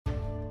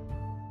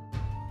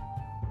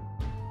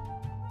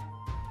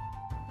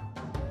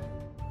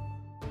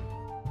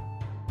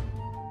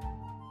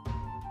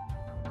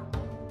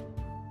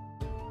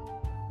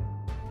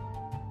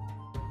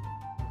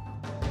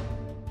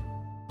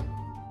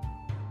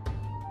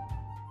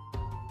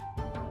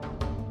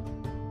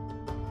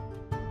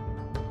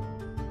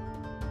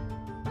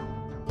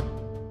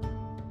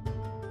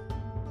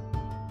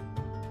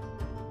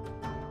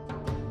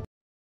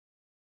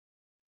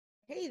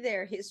Hey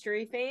there,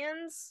 history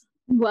fans.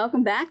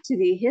 Welcome back to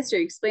the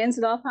History Explains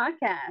It All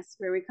podcast,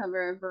 where we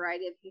cover a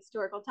variety of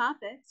historical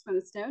topics from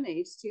the Stone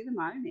Age to the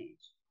modern age.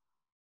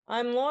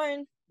 I'm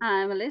Lauren,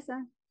 I'm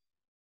Alyssa.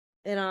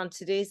 and on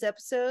today's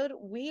episode,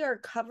 we are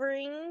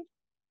covering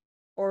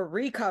or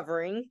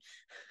recovering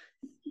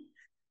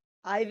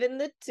Ivan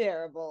the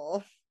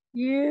Terrible.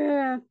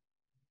 Yeah.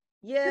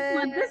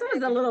 This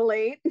was a little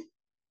late.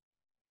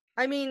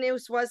 I mean, it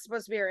was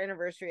supposed to be our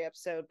anniversary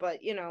episode, but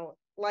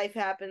life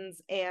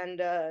happens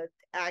and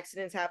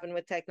accidents happen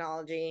with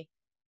technology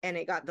and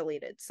it got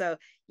deleted. So,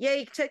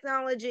 yay,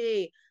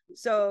 technology.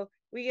 So,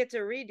 we get to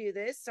redo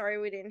this. Sorry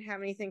we didn't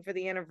have anything for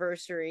the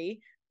anniversary,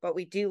 but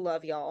we do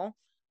love y'all.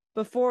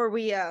 Before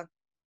we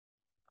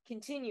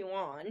continue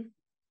on,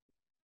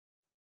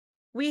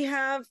 we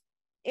have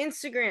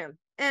Instagram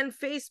and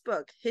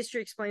Facebook,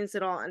 History Explains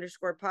It All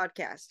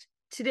 _podcast.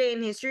 Today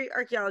in history,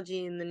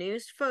 archaeology in the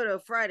news, photo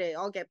Friday,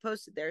 all get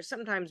posted there.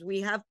 Sometimes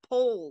we have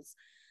polls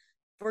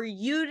for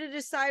you to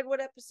decide what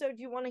episode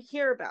you want to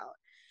hear about.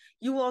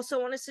 You also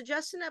want to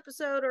suggest an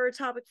episode or a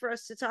topic for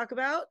us to talk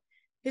about?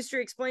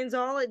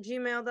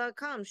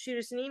 historyexplainsall@gmail.com. Shoot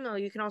us an email.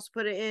 You can also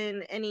put it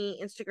in any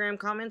Instagram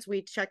comments.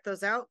 We check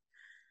those out.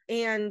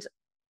 And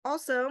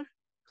also,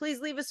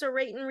 please leave us a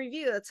rate and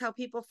review. That's how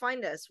people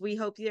find us. We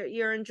hope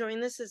you're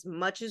enjoying this as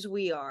much as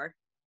we are.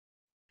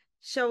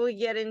 Shall we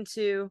get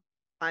into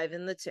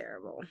Ivan the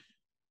Terrible?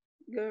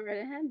 Go right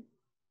ahead.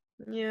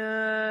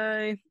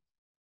 Yay.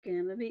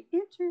 Gonna be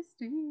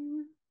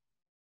interesting.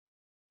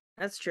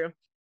 That's true.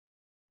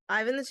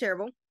 Ivan the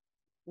Terrible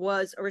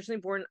was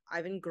originally born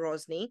Ivan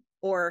Grozny,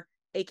 or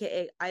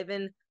aka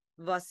Ivan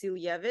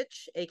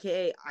Vasilyevich,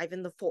 aka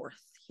Ivan the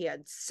Fourth. He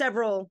had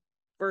several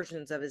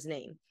versions of his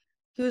name.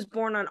 He was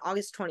born on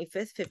August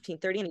 25th,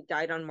 1530, and he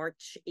died on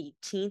March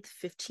 18th,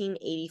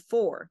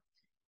 1584.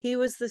 He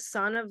was the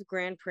son of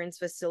Grand Prince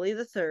Vasily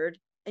III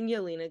and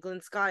Yelena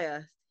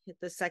Glinskaya,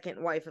 the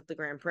second wife of the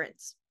Grand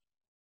Prince.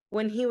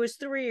 When he was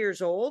 3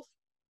 years old,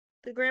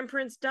 the Grand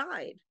Prince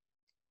died,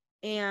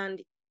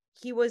 and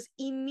he was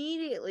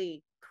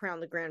immediately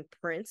crowned the Grand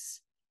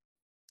Prince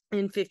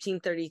in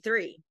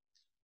 1533.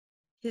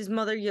 His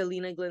mother,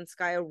 Yelena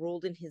Glinskaya,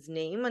 ruled in his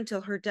name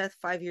until her death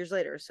 5 years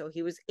later, so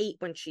he was 8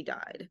 when she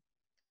died.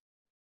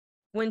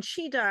 When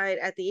she died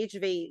at the age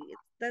of 8,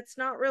 that's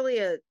not really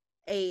an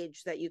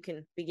age that you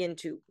can begin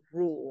to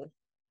rule.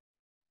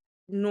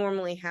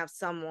 Normally have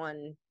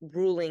someone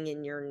ruling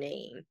in your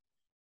name.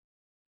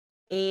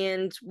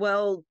 And,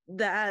 well,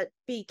 that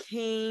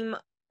became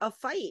a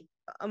fight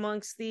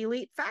amongst the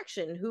elite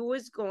faction who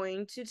was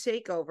going to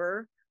take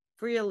over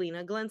for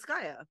Yelena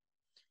Glinskaya.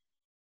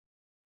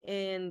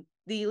 And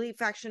the elite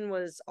faction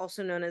was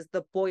also known as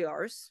the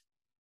Boyars.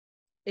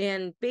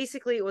 And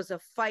basically it was a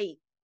fight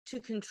to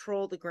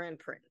control the Grand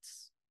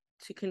Prince,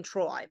 to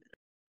control Ivan.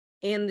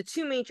 And the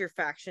two major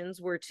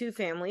factions were two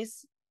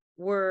families,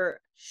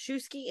 were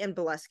Shusky and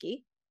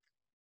Bolesky.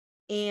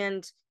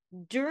 And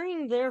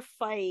during their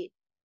fight,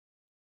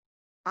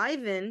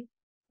 Ivan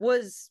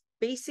was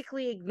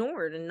basically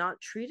ignored and not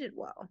treated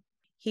well.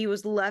 He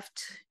was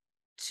left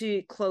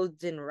to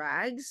clothed in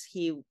rags.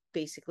 He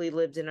basically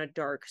lived in a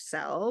dark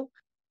cell.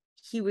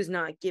 He was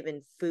not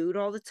given food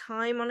all the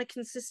time on a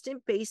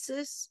consistent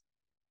basis.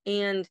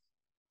 And,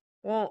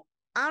 well,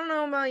 I don't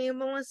know about you,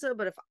 Melissa,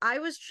 but if I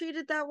was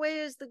treated that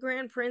way as the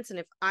Grand Prince, and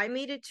if I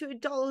made it to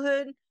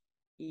adulthood,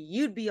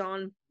 you'd be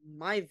on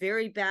my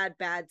very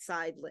bad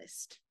side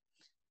list.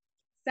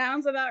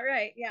 Sounds about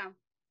right, yeah.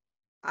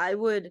 I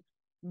would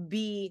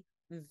be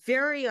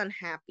very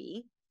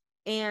unhappy,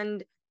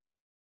 and,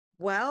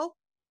 well,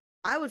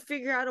 I would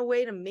figure out a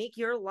way to make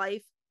your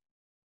life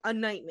a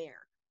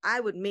nightmare.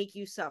 I would make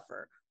you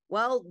suffer.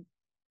 Well,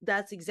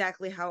 that's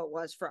exactly how it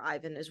was for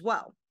Ivan as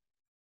well.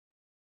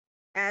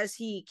 As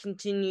he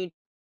continued to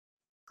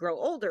grow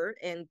older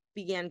and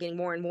began getting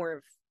more and more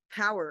of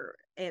power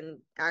and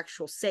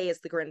actual say as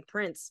the Grand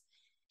Prince,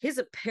 his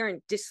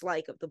apparent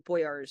dislike of the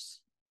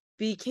Boyars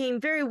became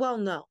very well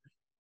known.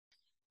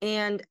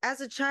 And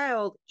as a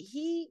child,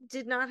 he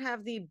did not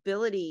have the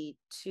ability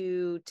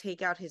to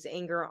take out his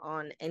anger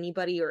on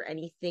anybody or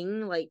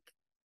anything. Like,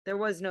 there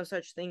was no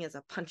such thing as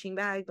a punching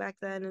bag back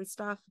then and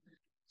stuff.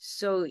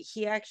 So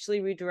he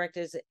actually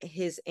redirected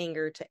his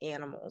anger to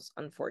animals,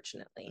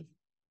 unfortunately.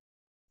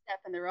 Step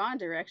in the wrong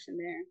direction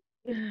there.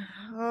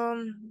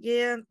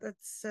 Yeah,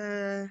 that's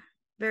a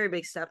very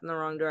big step in the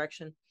wrong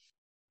direction.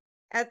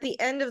 At the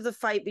end of the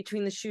fight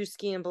between the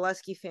Shusky and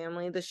Bolesky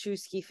family, the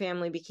Shusky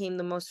family became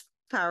the most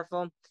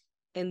powerful,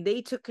 and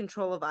they took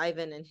control of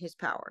Ivan and his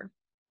power.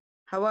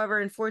 However,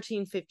 in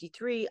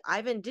 1453,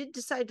 Ivan did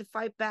decide to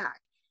fight back,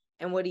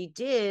 and what he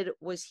did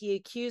was he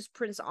accused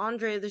Prince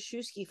Andrei of the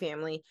Shusky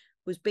family,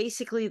 who was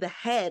basically the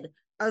head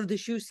of the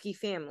Shusky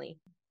family,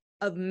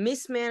 of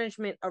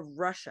mismanagement of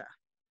Russia,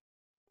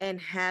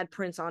 and had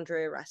Prince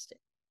Andrei arrested.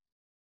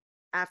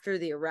 After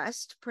the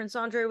arrest, Prince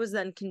Andrei was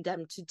then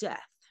condemned to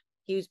death.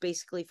 He was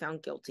basically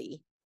found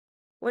guilty.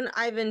 When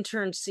Ivan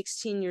turned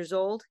 16 years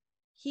old,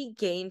 he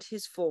gained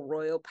his full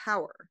royal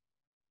power.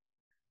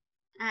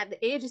 At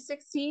the age of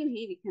 16,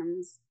 he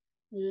becomes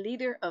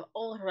leader of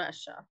all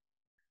Russia.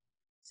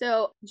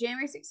 So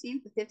January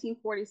 16th,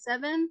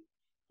 1547,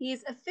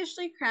 he's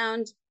officially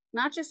crowned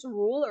not just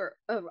ruler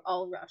of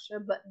all Russia,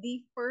 but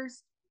the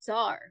first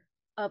Tsar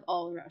of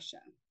all Russia.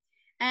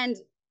 And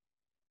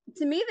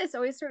to me, this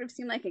always sort of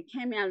seemed like it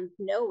came out of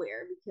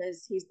nowhere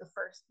because he's the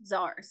first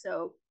Tsar.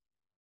 So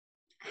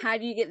how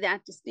do you get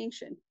that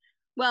distinction?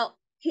 Well,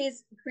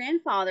 his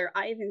grandfather,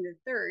 Ivan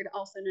III,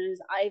 also known as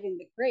Ivan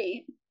the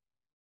Great,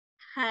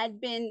 had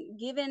been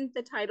given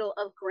the title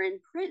of Grand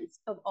Prince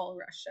of all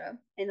Russia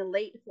in the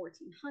late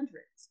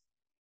 1400s.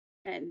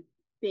 And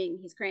being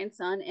his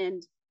grandson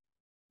and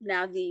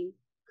now the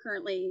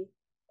currently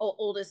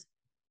oldest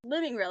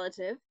living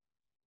relative,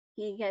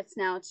 he gets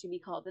now to be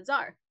called the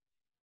Tsar.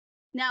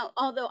 Now,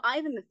 although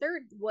Ivan III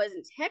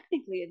wasn't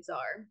technically a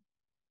Tsar,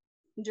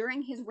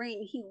 during his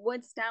reign, he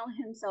would style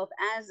himself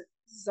as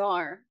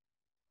Tsar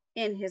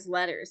in his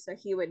letters. So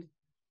he would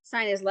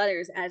sign his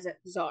letters as a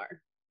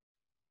Tsar.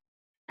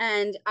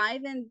 And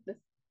Ivan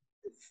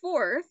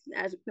IV,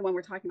 as the one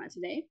we're talking about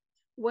today,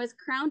 was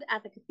crowned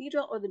at the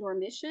Cathedral of the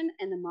Dormition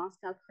and the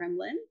Moscow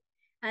Kremlin.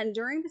 And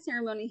during the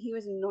ceremony, he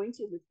was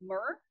anointed with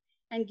myrrh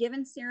and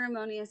given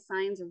ceremonious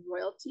signs of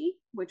royalty,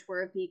 which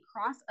were the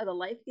cross of the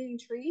life-giving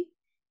tree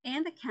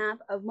and the cap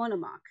of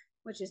Monomakh,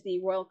 which is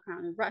the royal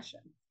crown of Russia.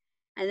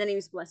 And then he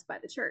was blessed by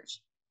the church.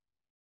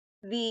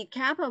 The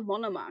cap of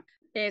Monomakh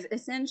is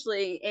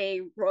essentially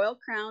a royal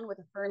crown with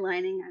a fur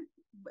lining.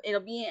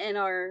 It'll be in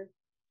our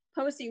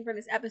posting for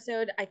this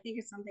episode. I think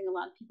it's something a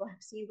lot of people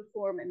have seen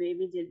before, but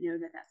maybe didn't know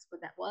that that's what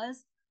that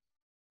was.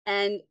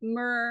 And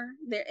myrrh,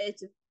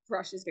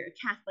 Russia's very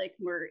Catholic.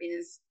 Myrrh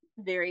is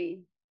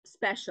very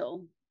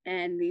special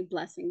and the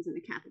blessings in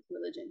the Catholic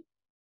religion.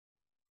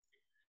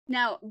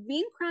 Now,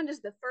 being crowned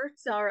as the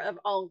first Tsar of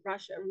all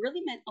Russia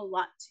really meant a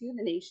lot to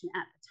the nation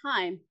at the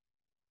time,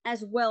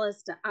 as well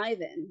as to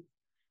Ivan.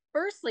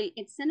 Firstly,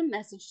 it sent a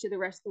message to the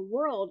rest of the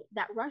world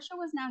that Russia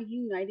was now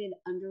united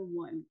under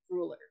one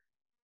ruler.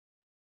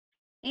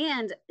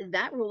 And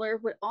that ruler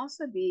would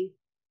also be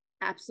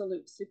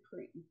absolute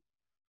supreme,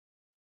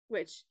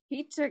 which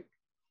he took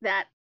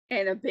that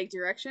in a big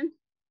direction.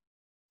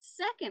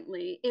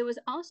 Secondly, it was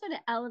also to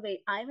elevate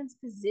Ivan's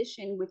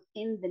position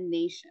within the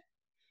nation.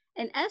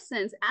 In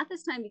essence, at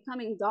this time,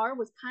 becoming Tsar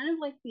was kind of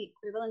like the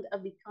equivalent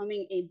of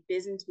becoming a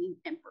Byzantine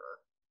emperor.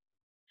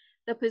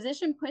 The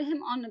position put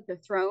him on the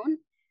throne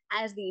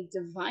as the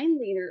divine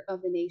leader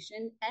of the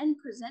nation and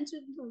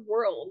presented to the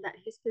world that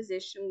his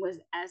position was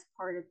as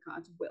part of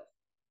God's will.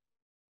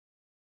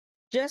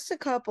 Just a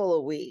couple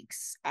of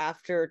weeks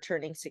after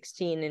turning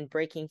 16 and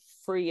breaking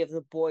free of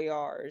the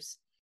boyars,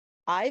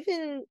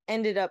 Ivan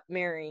ended up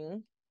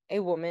marrying a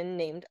woman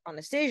named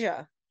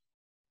Anastasia.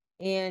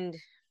 And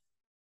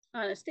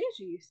Anastasia,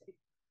 you say?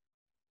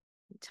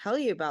 I'll tell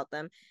you about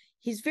them.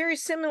 He's very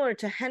similar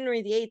to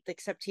Henry VIII,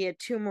 except he had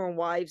 2 more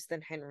wives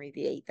than Henry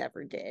VIII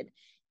ever did.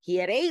 He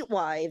had 8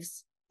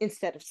 wives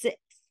instead of 6.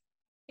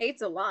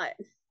 8's a lot.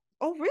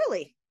 Oh,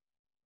 really?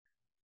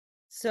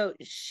 So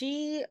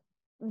she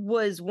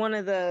was one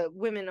of the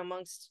women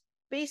amongst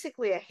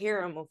basically a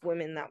harem of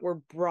women that were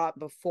brought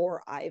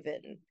before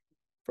Ivan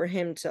for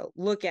him to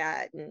look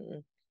at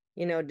and,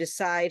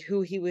 decide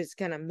who he was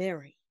going to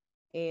marry.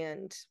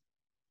 And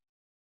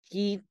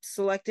he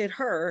selected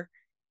her,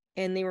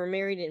 and they were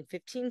married in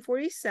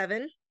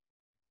 1547.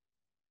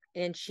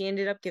 And she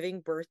ended up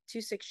giving birth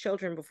to 6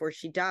 children before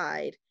she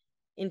died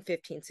in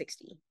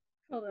 1560.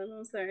 Hold on,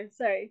 I'm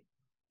sorry.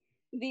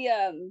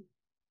 The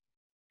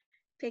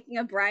picking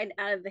a bride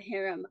out of the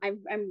harem.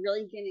 I'm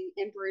really getting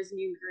Emperor's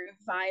New Groove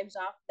vibes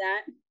off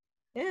that.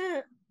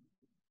 Yeah.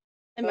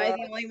 Am I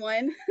the only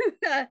one?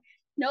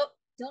 Nope.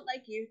 Don't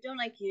like you. Don't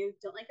like you.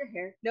 Don't like her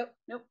hair. Nope.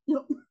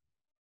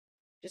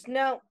 Just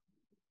no.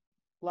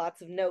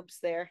 Lots of nopes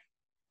there.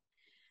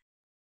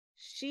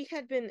 She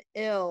had been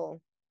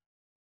ill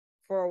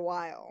for a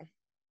while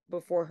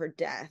before her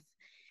death.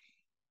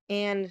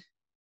 And,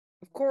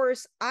 of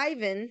course,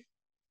 Ivan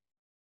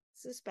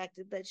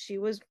suspected that she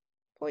was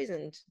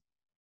poisoned.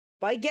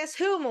 By guess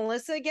who,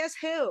 Melissa? Guess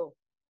who?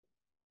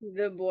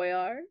 The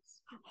boyars?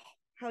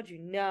 How'd you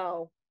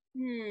know?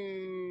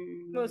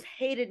 Most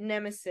hated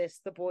nemesis,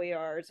 the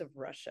boyars of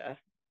Russia.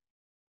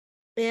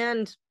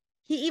 And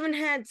he even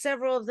had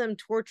several of them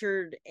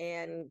tortured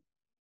and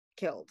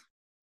killed.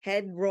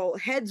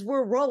 Heads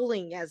were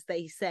rolling, as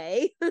they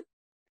say.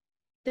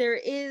 There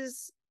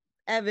is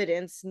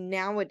evidence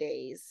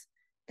nowadays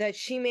that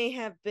she may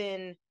have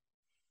been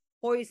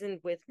poisoned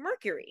with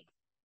mercury.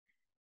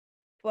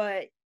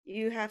 But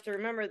you have to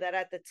remember that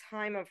at the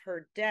time of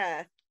her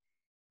death,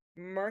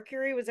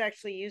 mercury was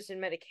actually used in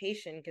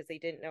medication because they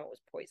didn't know it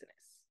was poisonous.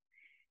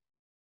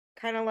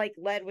 Kind of like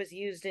lead was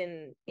used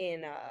in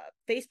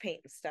face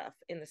paint and stuff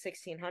in the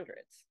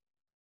 1600s.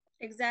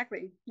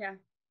 Exactly, yeah.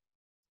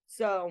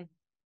 So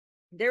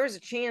there was a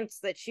chance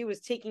that she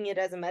was taking it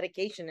as a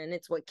medication and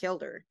it's what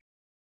killed her.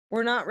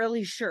 We're not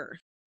really sure.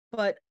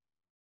 But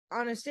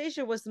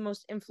Anastasia was the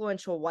most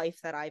influential wife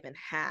that Ivan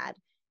had.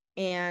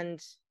 And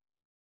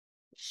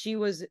she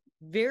would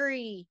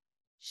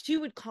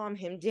calm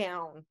him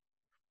down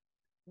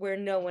where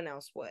no one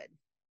else would.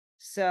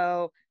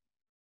 So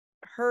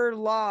her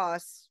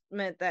loss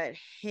meant that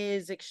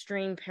his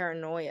extreme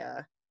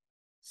paranoia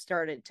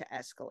started to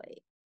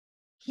escalate.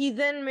 He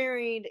then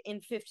married in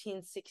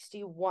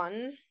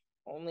 1561,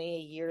 only a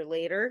year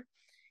later,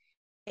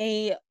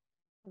 a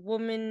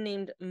woman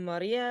named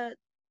Maria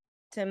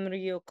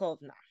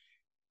Temryukovna.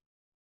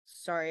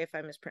 Sorry if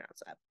I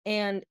mispronounced that.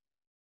 And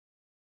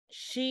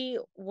she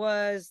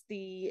was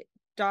the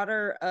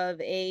daughter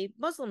of a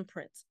Muslim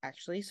prince,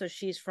 actually. So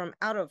she's from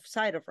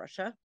outside of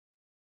Russia.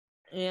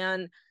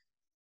 And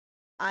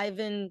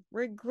Ivan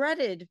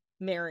regretted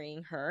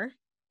marrying her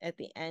at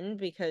the end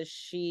because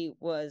she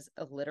was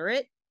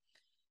illiterate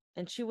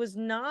and she was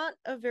not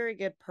a very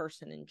good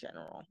person in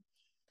general.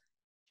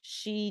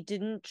 She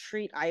didn't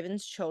treat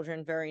Ivan's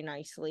children very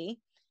nicely,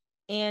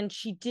 and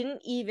she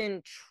didn't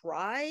even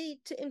try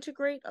to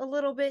integrate a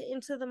little bit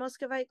into the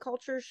Muscovite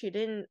culture. She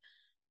didn't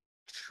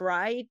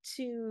try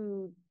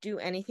to do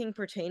anything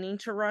pertaining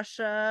to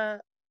Russia.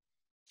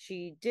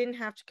 She didn't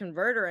have to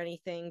convert or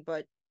anything,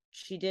 but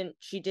she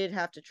did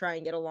have to try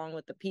and get along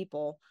with the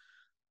people.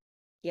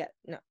 Yet,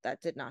 no,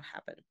 that did not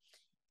happen.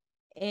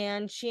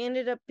 And she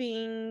ended up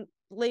being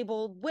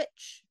labeled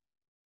witch.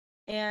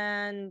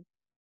 And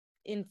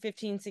in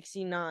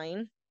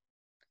 1569,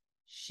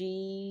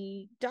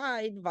 she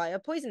died via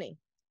poisoning.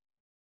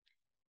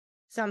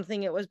 Some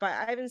think it was by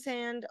Ivan's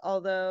hand,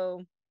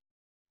 although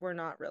we're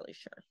not really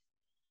sure.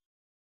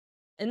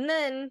 And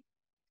then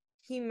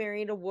he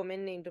married a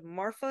woman named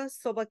Marfa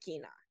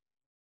Sobakina.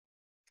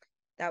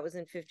 That was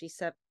in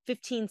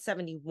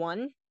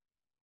 1571.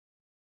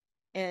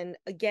 And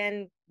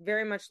again,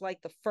 very much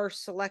like the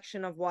first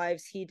selection of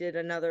wives, he did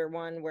another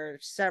one where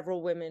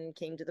several women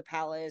came to the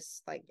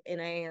palace, like in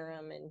a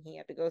harem, and he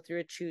had to go through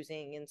a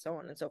choosing and so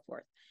on and so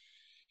forth.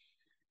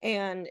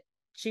 And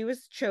she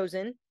was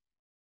chosen,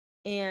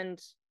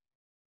 and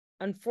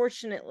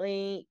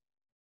unfortunately,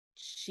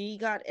 she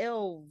got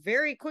ill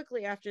very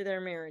quickly after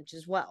their marriage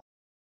as well.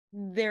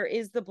 There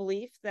is the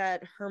belief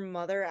that her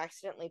mother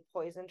accidentally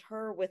poisoned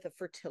her with a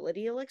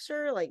fertility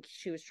elixir. Like,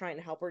 she was trying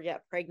to help her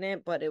get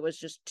pregnant, but it was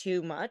just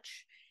too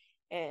much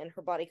and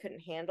her body couldn't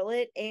handle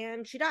it,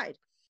 and she died.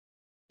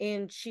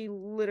 And she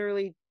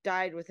literally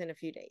died within a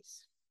few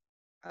days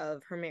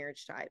of her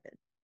marriage to Ivan.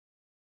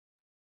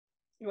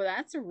 Well,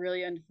 that's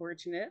really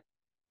unfortunate.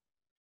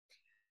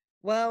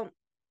 Well,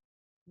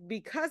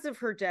 because of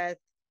her death,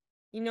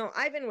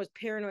 Ivan was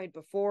paranoid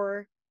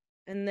before,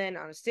 and then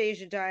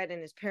Anastasia died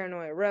and his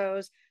paranoia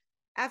rose.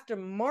 After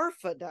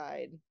Marfa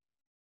died,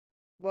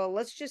 well,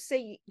 let's just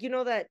say,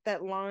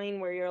 that line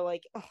where you're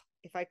like, oh,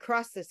 if I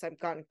cross this, I've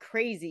gone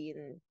crazy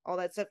and all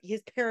that stuff.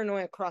 His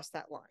paranoia crossed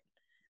that line.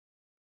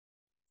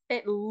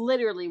 It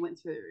literally went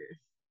through the roof.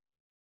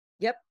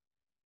 Yep.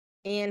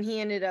 And he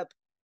ended up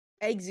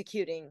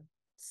executing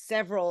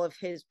several of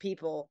his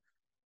people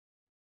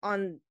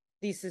on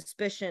the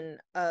suspicion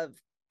of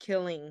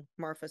killing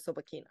Marfa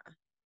Sobakina.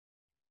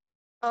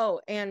 Oh,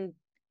 and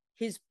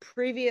his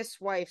previous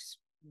wife's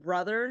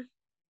brother,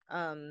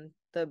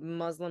 the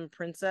Muslim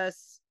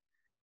princess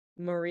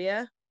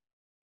Maria,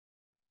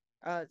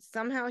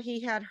 somehow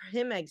he had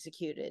him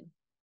executed.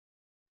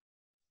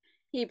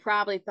 He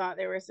probably thought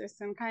there was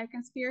some kind of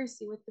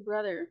conspiracy with the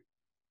brother.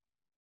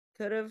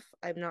 Could have.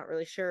 I'm not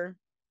really sure.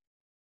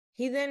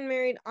 He then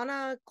married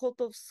Anna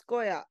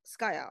Koltovskaya.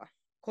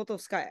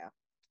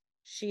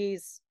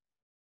 She's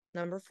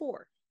number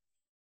 4.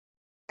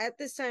 At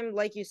this time,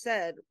 like you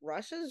said,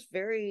 Russia's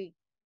very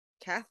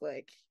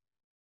Catholic,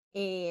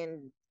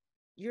 and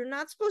you're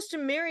not supposed to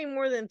marry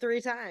more than 3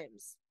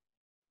 times.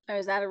 Oh,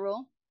 is that a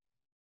rule?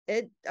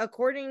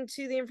 According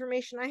to the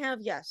information I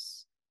have,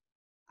 yes.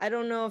 I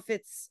don't know if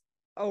it's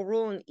a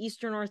rule in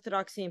Eastern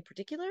Orthodoxy in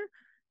particular.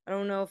 I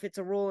don't know if it's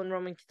a rule in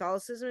Roman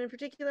Catholicism in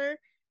particular,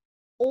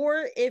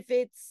 or if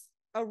it's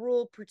a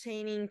rule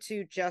pertaining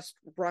to just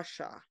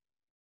Russia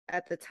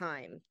at the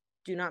time.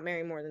 Do not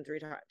marry more than 3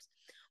 times.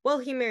 Well,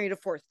 he married a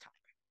 4th time.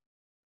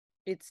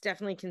 It's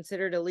definitely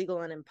considered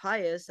illegal and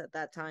impious at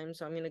that time,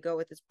 so I'm going to go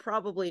with it's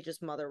probably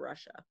just Mother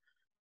Russia.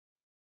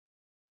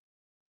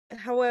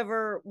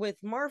 However, with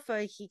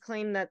Marfa, he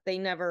claimed that they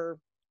never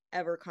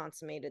ever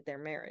consummated their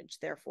marriage,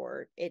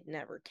 therefore it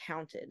never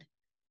counted.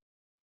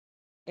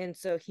 And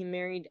so he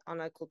married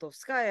Anna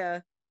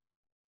Koltovskaya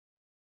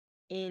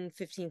in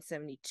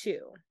 1572.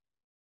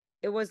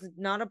 It was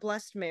not a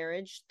blessed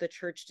marriage. The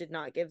church did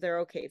not give their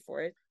okay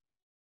for it.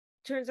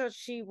 Turns out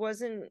she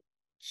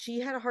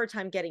had a hard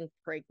time getting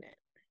pregnant.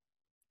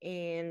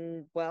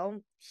 And,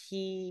 well,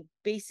 he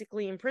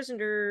basically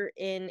imprisoned her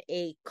in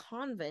a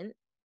convent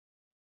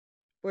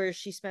where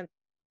she spent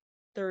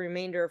the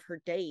remainder of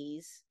her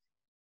days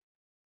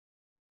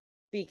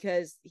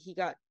because he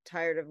got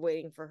tired of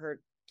waiting for her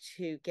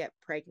to get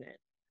pregnant.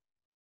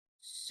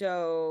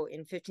 So in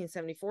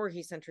 1574,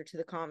 he sent her to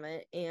the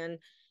convent, and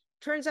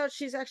turns out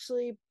she's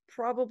actually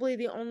probably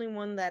the only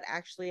one that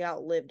actually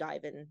outlived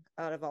Ivan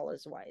out of all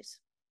his wives.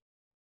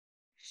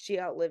 She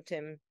outlived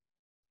him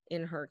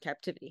in her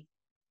captivity.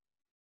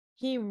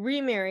 He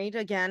remarried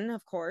again,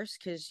 of course,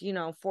 because,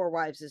 4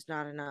 wives is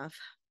not enough.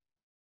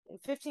 In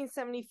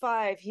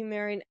 1575, he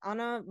married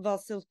Anna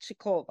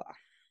Vasilchikova.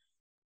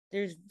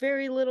 There's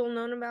very little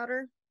known about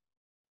her.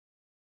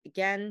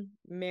 Again,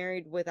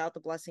 married without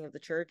the blessing of the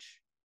church.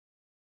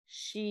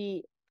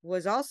 She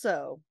was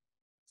also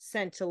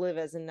sent to live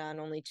as a nun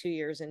only 2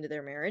 years into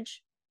their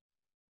marriage.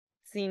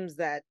 Seems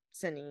that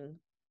sending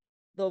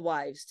the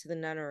wives to the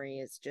nunnery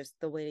is just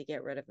the way to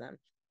get rid of them.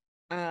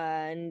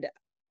 And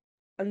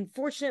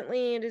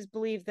unfortunately, it is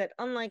believed that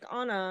unlike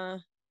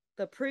Anna,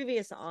 the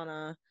previous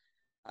Anna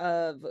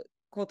of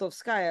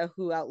Kotovskaya,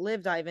 who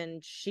outlived Ivan,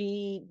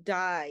 she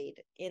died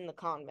in the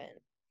convent.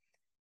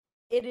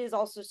 It is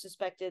also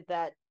suspected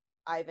that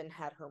Ivan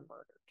had her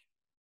murdered.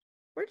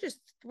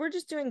 We're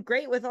just doing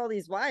great with all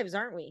these wives,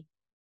 aren't we?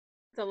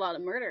 It's a lot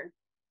of murder.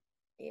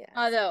 Yeah.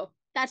 Although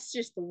that's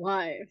just the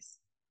wives.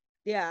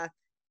 Yeah.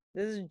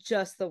 This is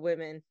just the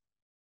women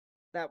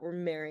that were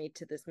married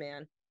to this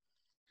man.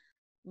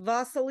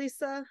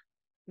 Vasilisa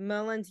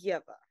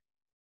Melentyeva.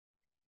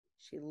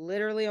 She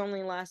literally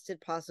only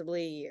lasted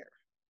possibly a year.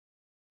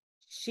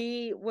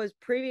 She was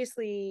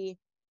previously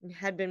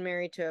had been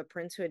married to a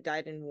prince who had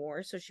died in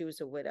war, so she was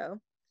a widow.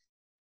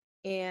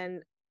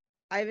 And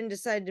Ivan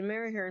decided to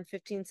marry her in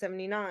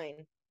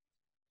 1579.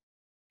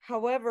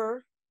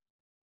 However,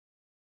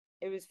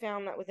 it was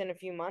found that within a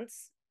few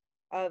months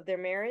of their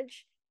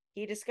marriage,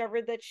 he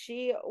discovered that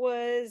she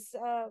was,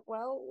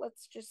 well,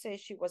 let's just say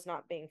she was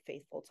not being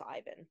faithful to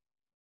Ivan.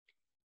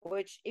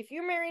 Which, if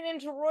you're married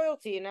into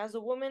royalty and as a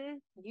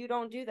woman, you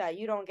don't do that.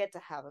 You don't get to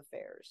have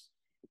affairs.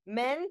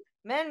 Men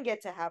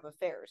get to have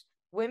affairs.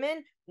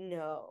 Women,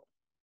 no.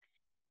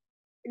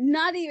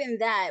 Not even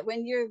that.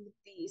 When you're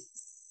the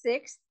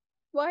sixth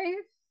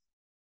wife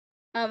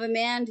of a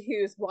man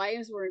whose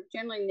wives were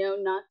generally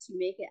known not to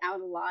make it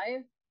out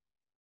alive,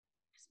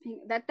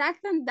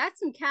 that's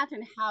some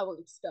Catherine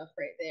Howard stuff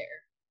right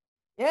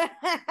there.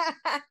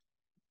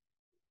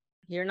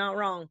 You're not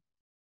wrong.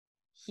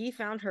 He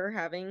found her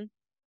having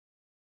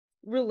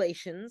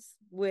relations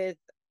with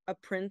a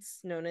prince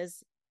known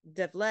as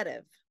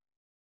Devletev.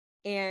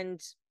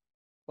 And,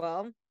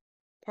 well,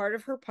 part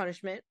of her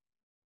punishment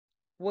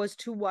was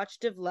to watch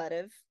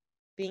Devletev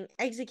being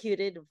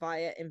executed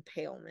via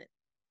impalement.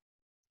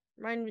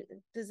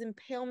 Does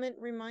impalement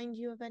remind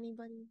you of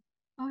anybody?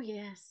 Oh,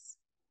 yes.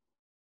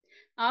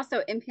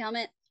 Also,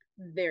 impalement,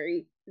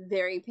 very,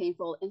 very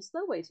painful and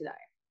slow way to die.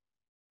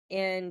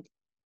 And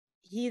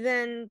he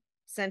then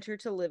sent her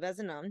to live as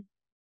a nun.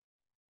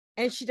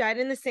 And she died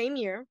in the same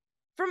year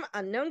from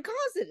unknown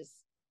causes.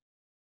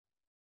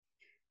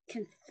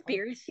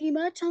 Conspiracy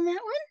much on that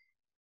one?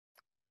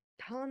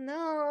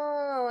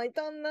 I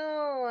don't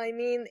know. I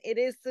mean, it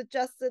is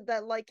suggested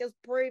that, like his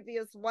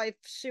previous wife,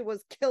 she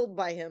was killed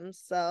by him.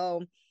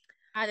 So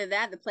either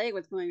that, the plague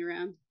was going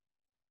around.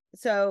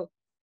 So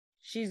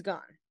she's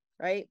gone,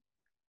 right?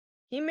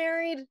 He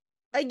married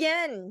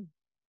again.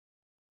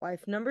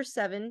 Wife number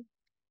 7,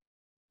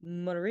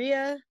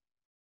 Maria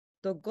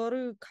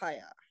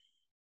Dogorukaya.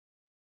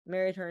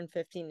 Married her in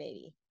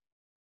 1580.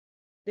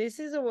 This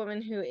is a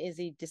woman who is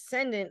a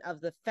descendant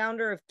of the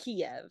founder of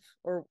Kiev,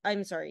 or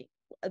I'm sorry,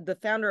 the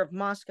founder of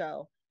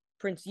Moscow,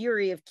 Prince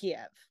Yuri of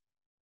Kiev.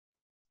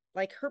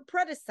 Like her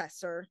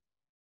predecessor,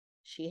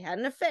 she had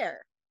an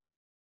affair.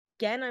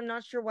 Again, I'm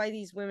not sure why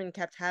these women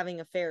kept having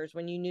affairs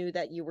when you knew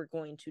that you were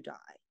going to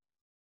die.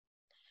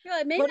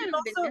 Well, it may not have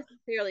been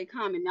necessarily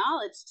common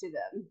knowledge to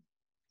them.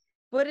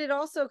 But it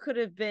also could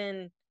have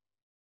been,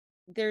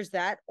 there's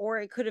that, or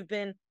it could have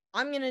been,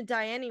 I'm going to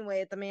die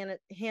anyway at the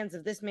hands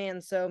of this man,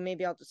 so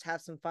maybe I'll just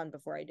have some fun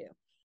before I do.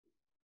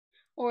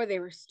 Or they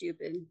were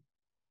stupid.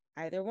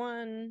 Either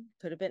one.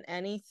 Could have been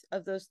any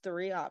of those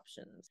 3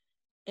 options.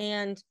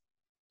 And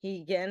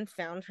he again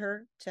found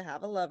her to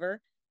have a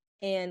lover.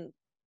 And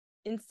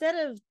instead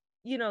of,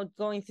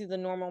 going through the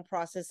normal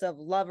process of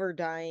lover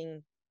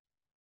dying,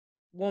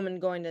 woman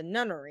going to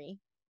nunnery,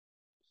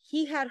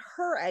 he had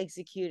her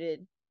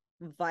executed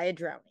via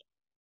drowning.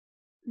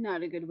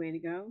 Not a good way to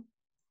go.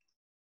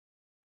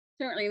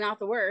 Certainly not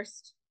the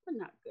worst, but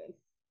not good.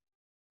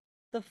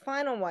 The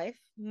final wife,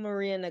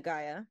 Maria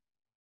Nagaya,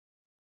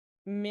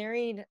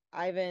 married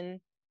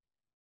Ivan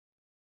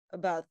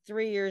about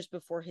 3 years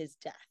before his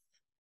death.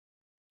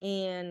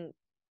 And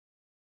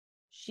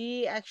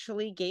she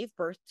actually gave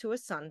birth to a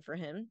son for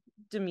him,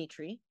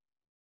 Dmitri.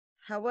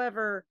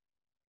 However,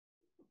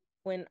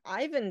 when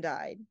Ivan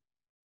died,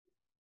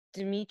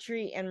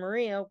 Dmitri and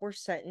Maria were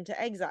sent into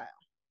exile.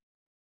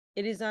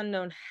 It is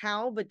unknown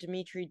how, but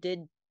Dmitri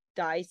did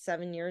die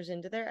 7 years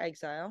into their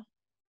exile.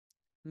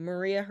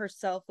 Maria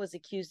herself was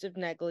accused of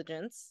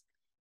negligence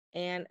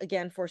and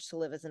again forced to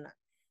live as a nun.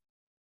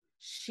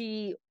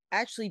 She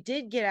actually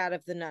did get out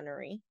of the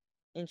nunnery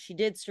and she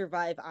did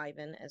survive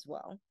Ivan as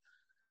well.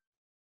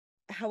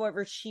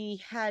 However,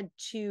 she had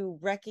to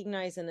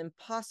recognize an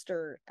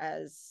imposter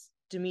as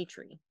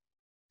Dmitri.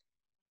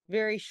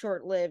 Very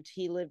short-lived.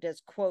 He lived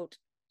as, quote,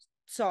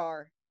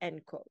 Tsar,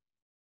 end quote.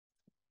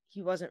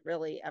 He wasn't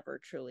really ever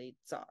truly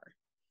Tsar.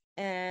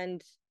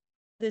 And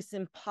this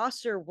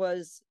imposter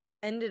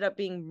ended up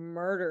being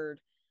murdered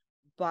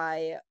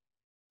by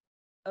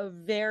a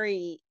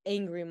very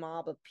angry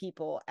mob of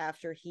people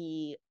after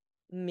he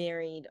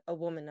married a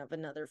woman of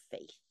another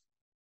faith.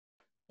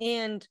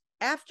 And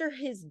after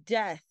his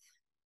death,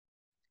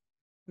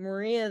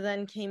 Maria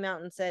then came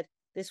out and said,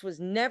 "This was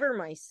never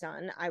my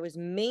son. I was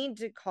made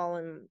to call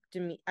him to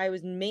me. I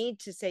was made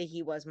to say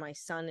he was my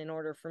son in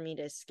order for me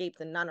to escape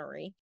the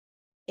nunnery."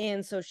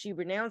 And so she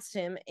renounced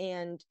him,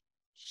 and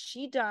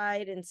she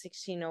died in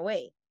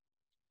 1608,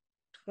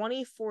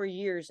 24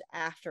 years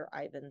after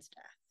Ivan's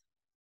death.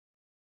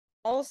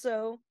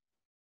 Also,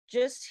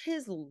 just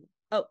his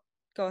oh,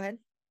 go ahead.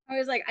 I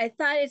was like, I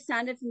thought it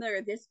sounded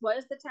familiar. This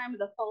was the time of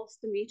the false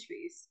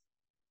Dimitris.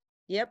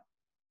 Yep.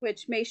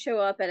 Which may show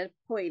up at a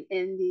point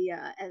in the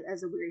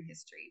as a weird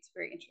history. It's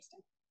very interesting.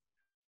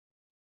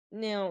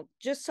 Now,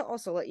 just to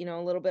also let you know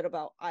a little bit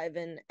about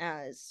Ivan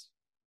as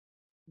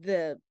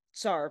the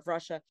Tsar of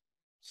Russia,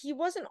 he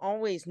wasn't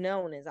always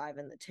known as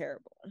Ivan the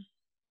Terrible,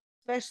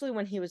 especially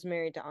when he was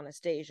married to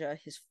Anastasia,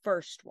 his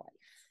first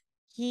wife.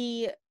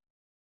 He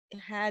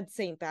had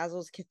St.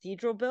 Basil's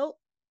Cathedral built,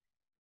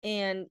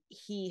 and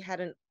he had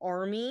an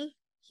army.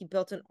 He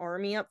built an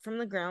army up from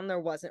the ground. There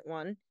wasn't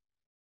one.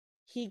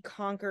 He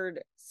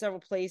conquered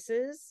several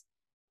places.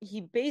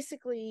 He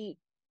basically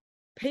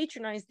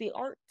patronized the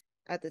art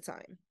at the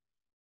time.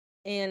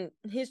 And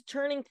his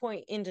turning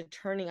point into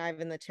turning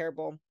Ivan the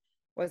Terrible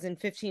was in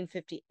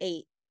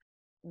 1558,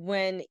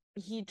 when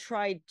he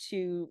tried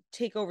to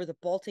take over the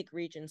Baltic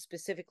region,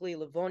 specifically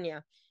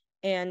Livonia.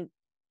 And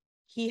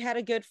he had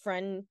a good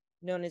friend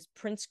known as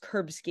Prince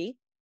Kurbsky,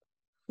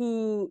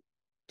 who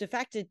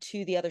defected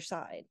to the other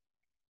side.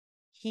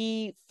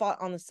 He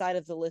fought on the side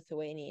of the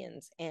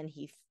Lithuanians, and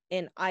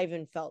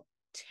Ivan felt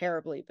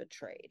terribly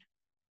betrayed.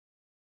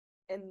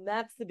 And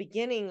that's the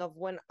beginning of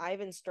when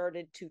Ivan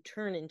started to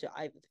turn into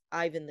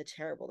Ivan the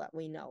Terrible that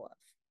we know of.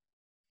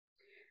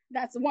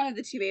 That's one of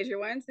the two major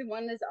ones. The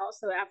one is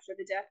also after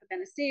the death of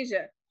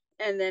Anastasia.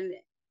 And then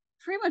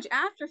pretty much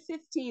after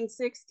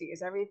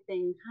 1560s,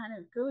 everything kind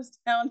of goes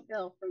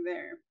downhill from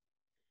there.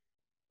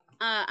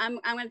 I'm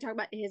going to talk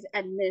about his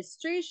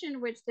administration,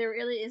 which there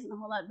really isn't a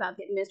whole lot about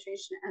the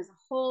administration as a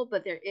whole,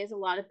 but there is a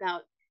lot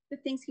about the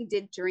things he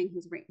did during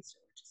his reign. So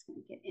we're just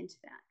going to get into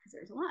that because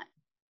there's a lot.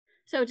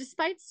 So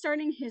despite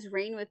starting his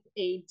reign with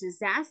a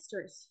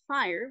disastrous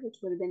fire, which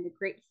would have been the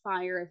Great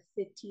Fire of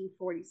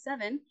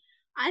 1547,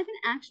 Ivan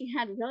actually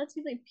had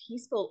relatively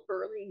peaceful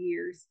early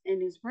years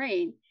in his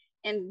reign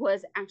and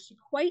was actually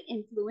quite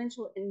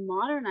influential in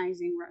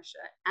modernizing Russia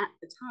at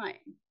the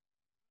time,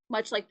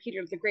 much like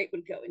Peter the Great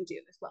would go and do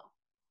as well.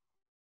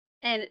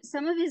 And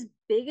some of his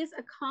biggest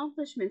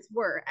accomplishments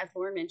were, as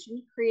Laura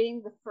mentioned,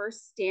 creating the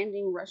first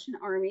standing Russian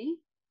army,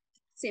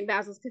 St.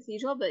 Basil's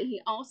Cathedral, but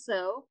he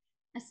also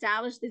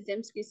established the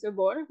Zemsky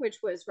Sobor, which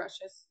was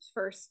Russia's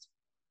first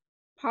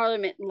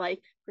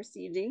parliament-like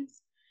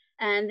proceedings,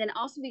 and then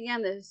also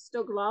began the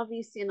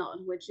Stoglavy Synod,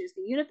 which is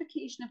the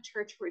unification of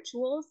church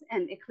rituals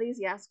and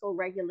ecclesiastical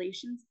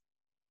regulations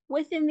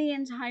within the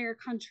entire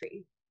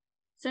country.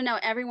 So now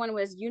everyone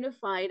was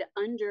unified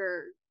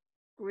under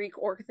Greek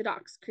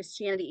Orthodox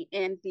Christianity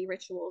and the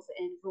rituals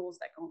and rules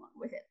that go along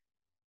with it.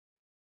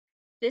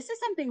 This is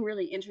something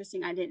really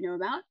interesting I didn't know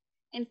about.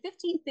 In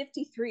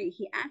 1553,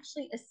 he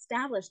actually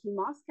established the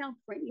Moscow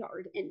Print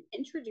Yard and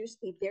introduced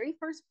the very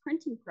first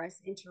printing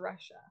press into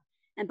Russia.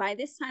 And by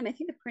this time, I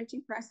think the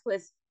printing press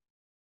was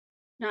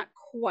not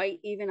quite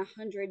even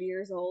 100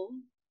 years old,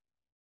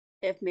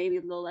 if maybe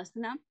a little less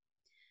than that.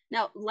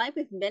 Now, like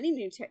with many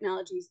new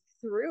technologies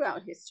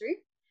throughout history,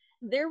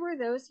 there were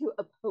those who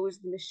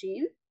opposed the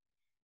machine,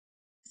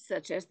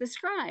 such as the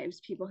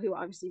scribes, people who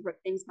obviously wrote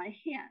things by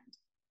hand.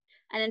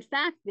 And in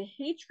fact, the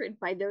hatred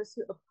by those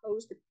who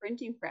opposed the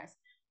printing press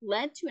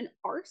led to an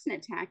arson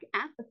attack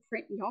at the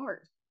print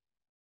yard.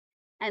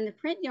 And the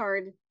print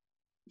yard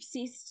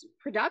ceased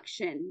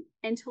production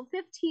until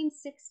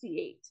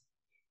 1568.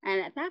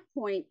 And at that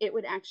point, it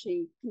would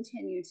actually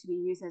continue to be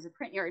used as a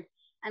print yard.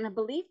 And I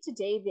believe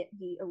today that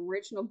the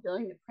original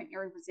building the print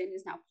yard was in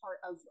is now part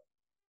of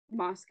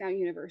Moscow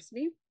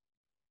University.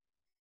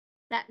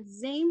 That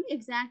same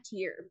exact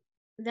year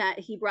that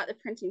he brought the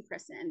printing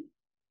press in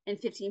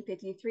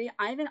 1553,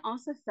 Ivan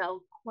also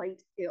fell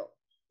quite ill.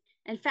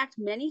 In fact,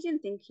 many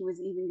didn't think he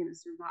was even going to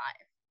survive.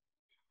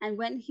 And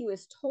when he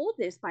was told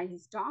this by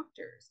his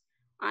doctors,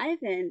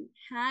 Ivan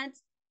had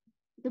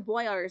the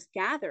boyars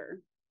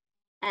gather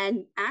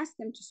and asked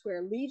them to swear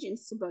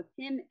allegiance to both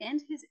him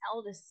and his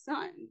eldest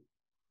son,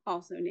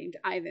 also named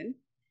Ivan.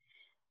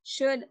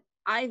 Should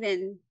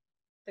Ivan,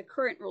 the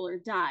current ruler,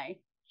 die,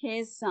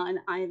 his son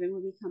Ivan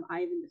would become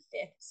Ivan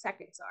V,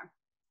 second Tsar.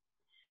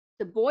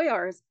 The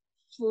boyars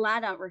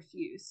flat out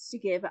refused to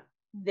give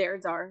their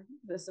Tsar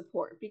the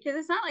support, because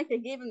it's not like they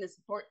gave him the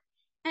support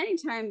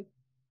anytime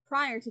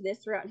prior to this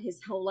throughout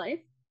his whole life,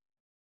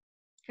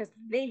 because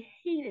they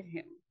hated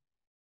him.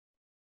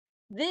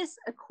 This,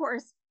 of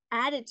course,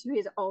 added to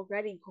his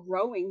already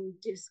growing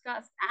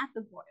disgust at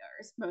the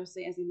boyars,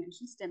 mostly, as he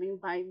mentioned, stemming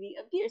by the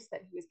abuse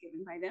that he was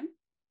given by them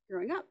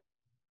growing up.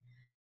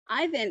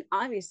 Ivan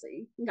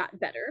obviously got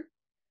better,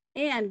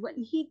 and what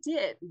he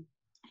did,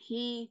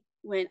 he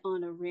went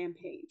on a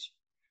rampage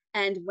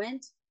and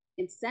went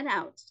and set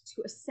out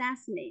to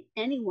assassinate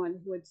anyone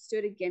who had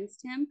stood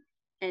against him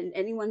and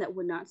anyone that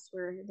would not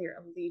swear their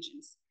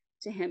allegiance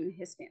to him and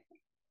his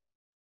family.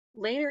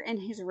 Later in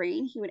his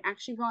reign, he would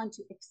actually go on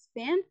to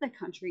expand the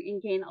country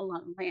and gain a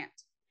lot of land.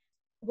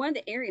 One of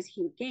the areas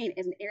he would gain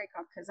is an area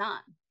called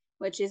Kazan,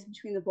 which is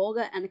between the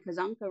Volga and the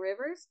Kazanka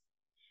rivers.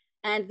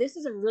 And this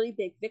is a really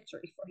big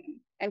victory for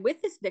him. And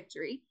with this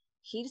victory,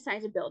 he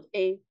decided to build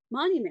a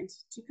monument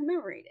to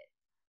commemorate it.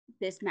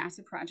 This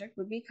massive project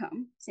would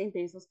become St.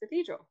 Basil's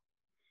Cathedral.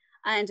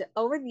 And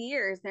over the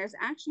years, there's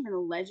actually been a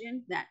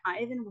legend that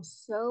Ivan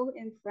was so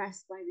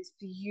impressed by this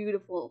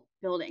beautiful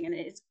building, and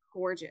it is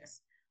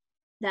gorgeous,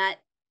 that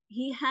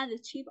he had the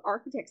chief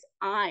architect's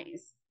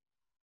eyes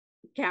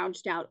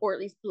gouged out, or at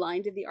least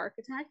blinded the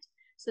architect,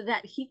 so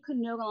that he could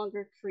no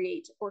longer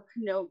create or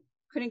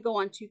couldn't go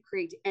on to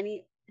create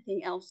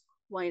anything else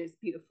quite as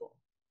beautiful.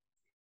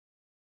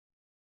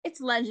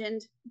 It's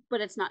legend,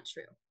 but it's not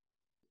true.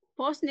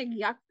 Postnik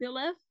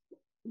Yakovlev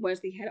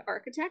was the head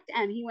architect,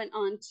 and he went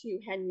on to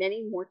head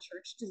many more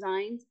church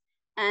designs,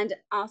 and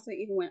also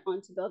even went on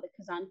to build the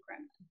Kazan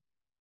Kremlin.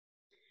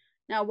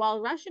 Now,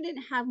 while Russia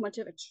didn't have much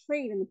of a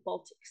trade in the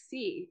Baltic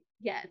Sea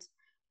yet,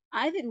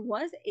 Ivan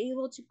was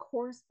able to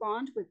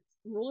correspond with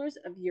rulers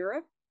of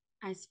Europe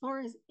as far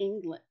as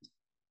England.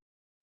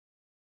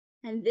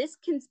 And this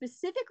can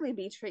specifically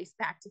be traced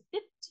back to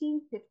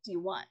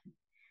 1551.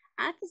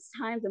 At this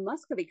time, the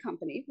Muscovy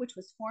Company, which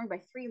was formed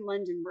by 3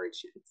 London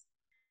merchants,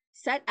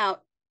 set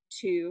out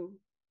to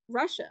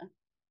Russia.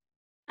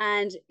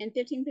 And in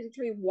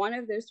 1553, one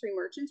of those 3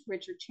 merchants,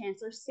 Richard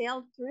Chancellor,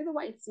 sailed through the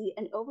White Sea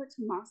and over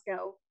to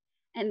Moscow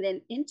and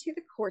then into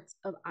the courts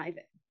of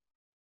Ivan.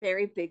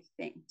 Very big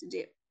thing to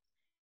do.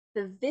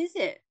 The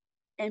visit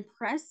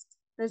impressed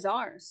the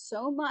Tsar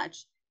so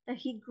much that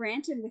he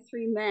granted the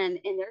 3 men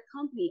and their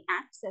company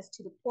access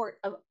to the port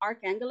of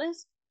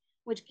Arkhangelsk,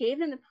 which gave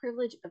them the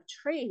privilege of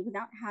trade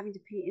without having to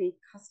pay any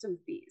custom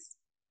fees.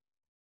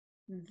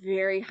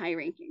 Very high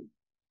ranking.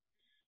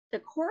 The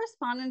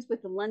correspondence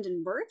with the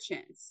London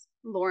merchants,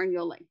 Lauren,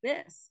 you'll like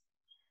this,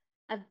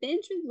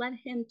 eventually led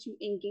him to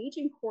engage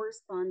in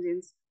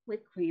correspondence with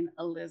Queen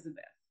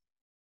Elizabeth.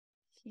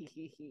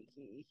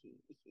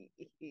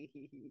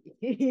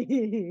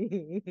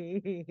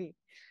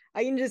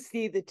 I can just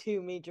see the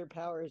 2 major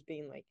powers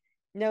being like,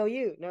 no,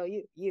 you.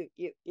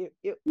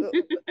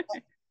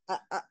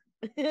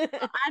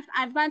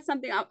 I've got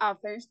something. I'll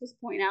finish this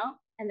point out,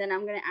 and then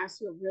I'm going to ask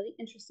you a really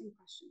interesting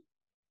question.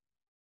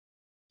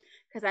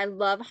 Because I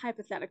love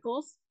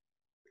hypotheticals.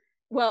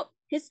 Well,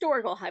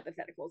 historical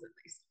hypotheticals, at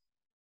least.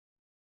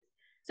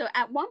 So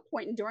at one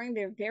point during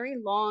their very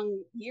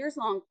long,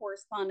 years-long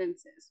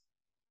correspondences,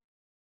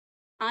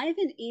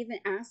 Ivan even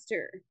asked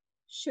her,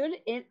 should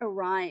it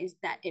arise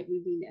that it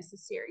would be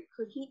necessary,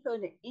 could he go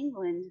to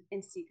England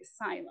and seek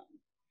asylum?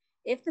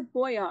 If the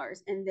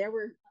boyars, and there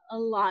were a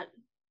lot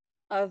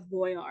of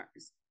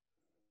boyars,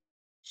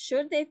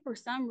 should they for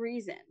some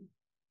reason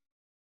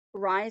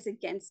rise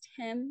against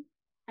him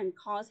and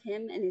cause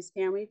him and his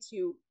family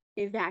to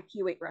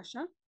evacuate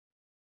Russia,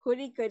 could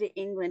he go to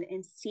England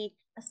and seek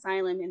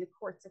asylum in the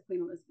courts of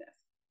Queen Elizabeth?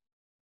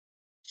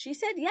 She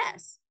said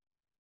yes.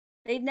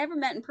 They'd never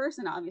met in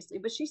person, obviously,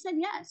 but she said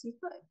yes, he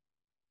could.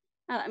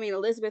 I mean,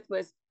 Elizabeth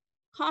was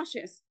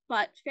cautious,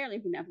 but fairly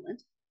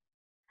benevolent.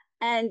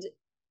 And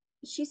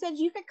she said,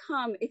 you could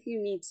come if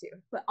you need to,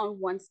 but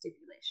on one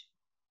stipulation,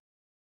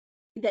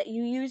 that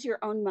you use your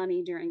own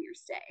money during your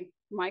stay.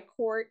 My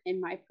court and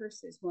my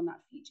purses will not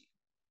feed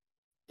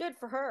you. Good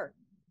for her.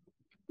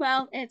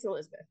 Well, it's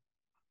Elizabeth.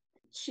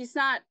 She's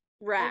not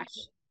rash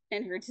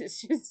in her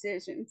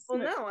decisions. Well,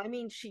 no, I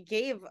mean, she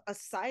gave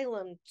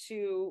asylum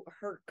to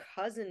her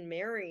cousin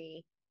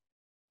Mary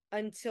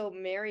until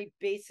Mary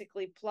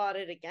basically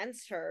plotted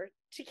against her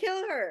to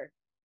kill her.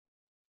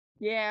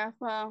 Yeah,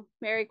 well,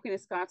 Mary, Queen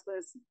of Scots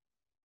was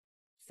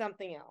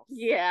something else.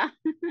 Yeah.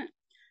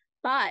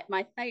 But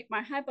my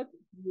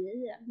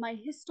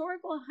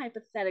historical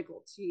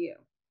hypothetical to you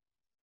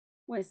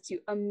was to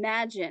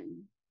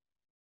imagine,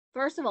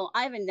 first of all,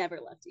 Ivan never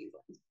left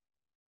England.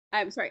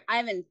 I'm sorry,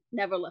 Ivan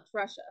never left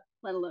Russia,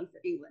 let alone for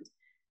England.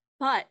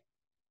 But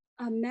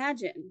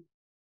imagine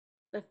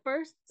the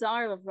first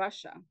Tsar of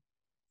Russia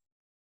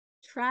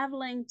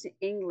traveling to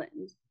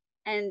England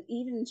and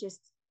even just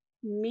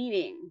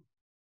meeting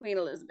Queen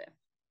Elizabeth.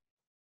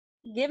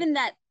 Given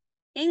that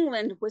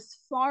England was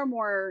far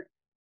more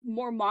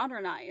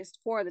modernized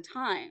for the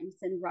times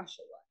than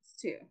Russia was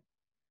too.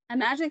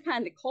 Imagine kind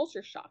of the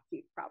culture shock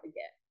you'd probably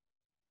get.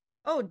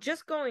 Oh,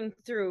 just going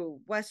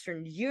through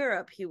Western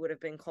Europe, he would have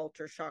been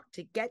culture shocked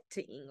to get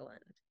to England.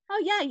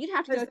 Oh yeah, you'd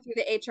have to go through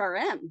the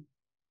HRM.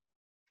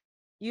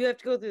 You have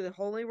to go through the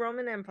Holy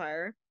Roman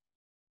Empire.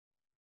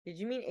 Did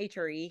you mean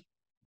HRE?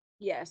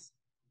 Yes.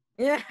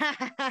 Yeah.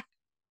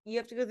 You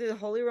have to go through the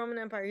Holy Roman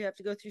Empire. You have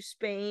to go through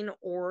Spain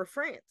or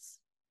France.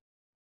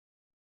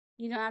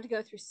 You don't have to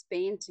go through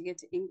Spain to get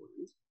to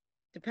England.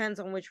 Depends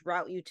on which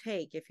route you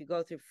take. If you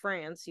go through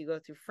France, you go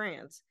through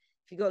France.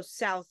 If you go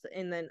south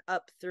and then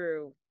up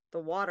through the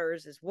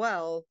waters as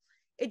well,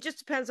 it just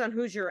depends on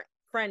who's your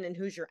friend and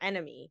who's your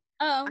enemy.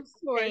 Oh, I'm of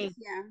course, saying,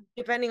 yeah.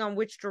 depending on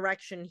which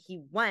direction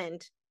he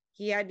went,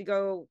 he had to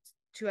go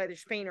to either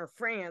Spain or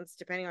France,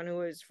 depending on who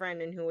was his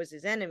friend and who was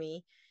his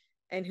enemy,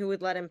 and who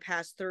would let him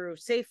pass through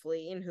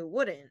safely and who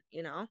wouldn't,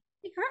 you know?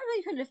 He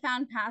probably could have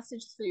found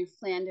passage through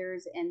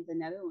Flanders and the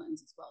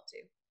Netherlands as well,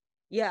 too.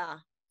 Yeah,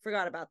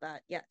 forgot about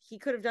that. Yeah, he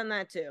could have done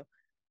that too.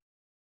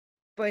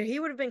 But he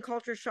would have been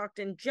culture shocked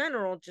in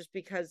general just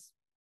because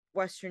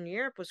Western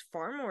Europe was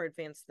far more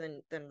advanced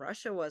than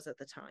Russia was at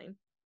the time.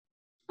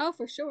 Oh,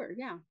 for sure,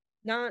 yeah.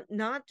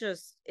 Not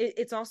just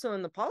it's also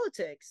in the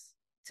politics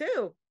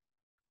too.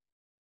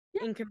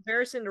 Yeah. In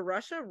comparison to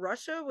Russia,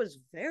 Russia was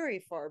very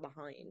far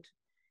behind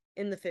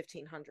in the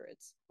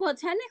 1500s. Well,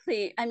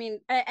 technically, I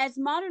mean, as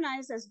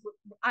modernized as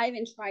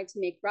Ivan tried to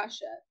make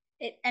Russia,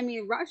 I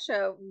mean,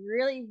 Russia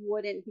really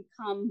wouldn't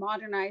become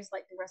modernized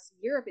like the rest of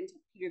Europe until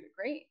Peter the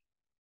Great.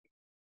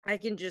 I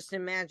can just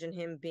imagine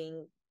him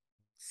being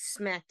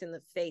smacked in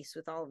the face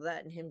with all of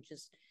that and him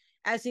just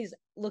as he's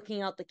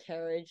looking out the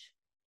carriage,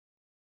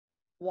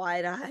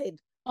 wide-eyed.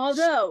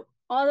 Although,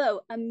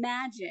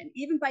 imagine,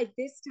 even by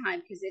this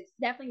time, because it's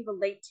definitely the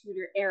late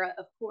Tudor era,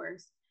 of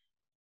course,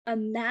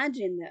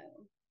 imagine,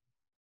 though,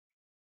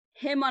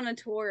 him on a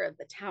tour of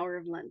the Tower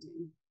of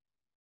London.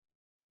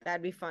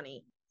 That'd be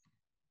funny.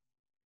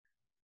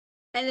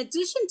 In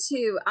addition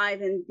to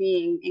Ivan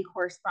being in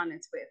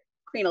correspondence with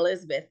Queen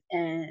Elizabeth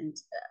and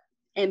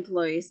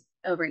employees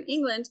over in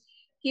England,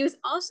 he was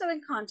also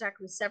in contact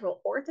with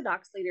several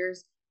Orthodox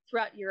leaders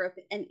throughout Europe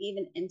and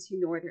even into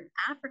Northern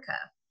Africa.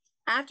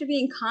 After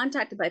being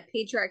contacted by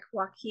Patriarch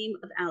Joachim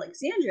of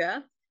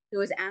Alexandria, who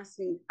was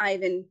asking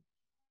Ivan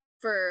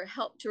for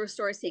help to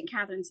restore St.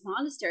 Catherine's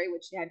Monastery,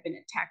 which had been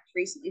attacked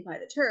recently by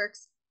the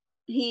Turks,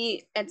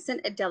 he had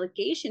sent a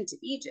delegation to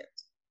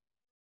Egypt.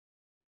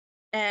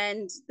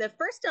 And the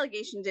first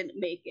delegation didn't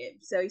make it,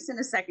 so he sent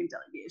a second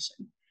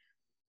delegation.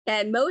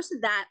 And most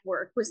of that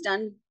work was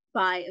done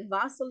by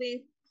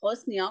Vasily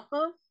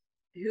Pozniakov,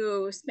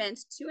 who spent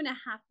 2.5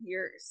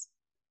 years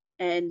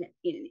in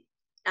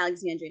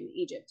Alexandria in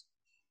Egypt,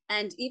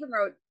 and even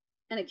wrote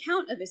an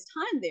account of his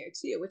time there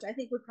too, which I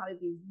think would probably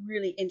be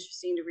really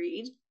interesting to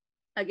read.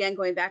 Again,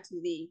 going back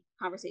to the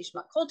conversation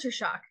about culture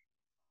shock,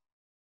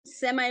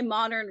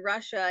 semi-modern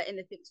Russia in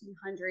the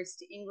 1500s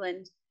to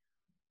England,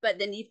 but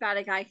then you've got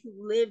a guy who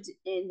lived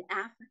in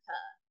Africa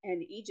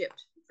and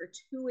Egypt for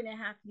 2.5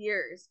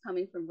 years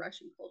coming from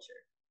Russian culture.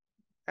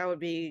 That would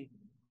be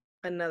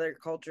another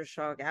culture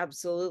shock,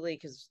 absolutely,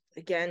 because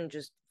again,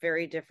 just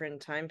very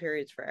different time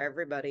periods for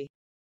everybody.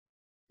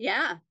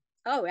 Yeah.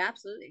 Oh,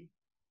 absolutely.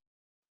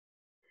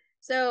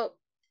 So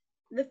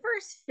the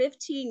first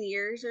 15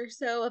 years or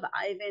so of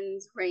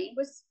Ivan's reign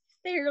was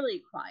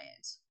fairly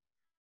quiet.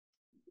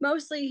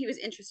 Mostly he was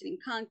interested in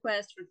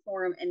conquest,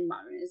 reform, and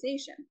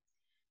modernization.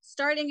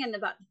 Starting in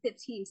about the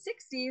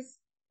 1560s,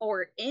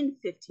 or in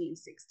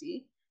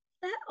 1560,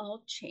 that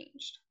all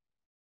changed.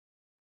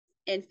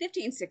 In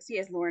 1560,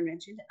 as Lauren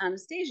mentioned,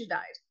 Anastasia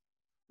died,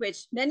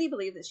 which many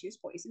believe that she was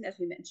poisoned, as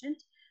we mentioned.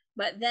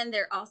 But then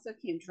there also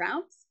came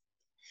droughts,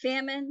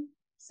 famine,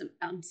 some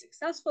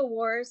unsuccessful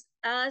wars,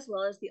 as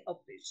well as the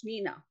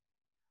Oprichnina,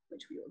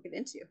 which we will get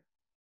into.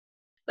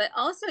 But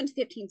also in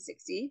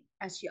 1560,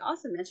 as she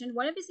also mentioned,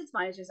 one of his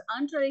advisors,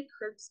 Andrei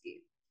Kurbsky,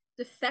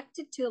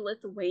 defected to the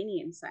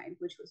Lithuanian side,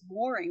 which was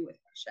warring with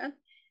Russia,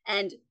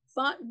 and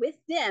fought with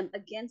them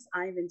against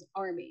Ivan's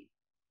army,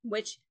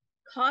 which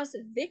caused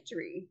a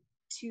victory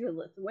to the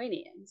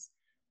Lithuanians.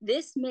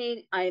 This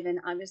made Ivan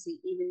obviously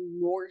even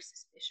more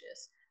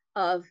suspicious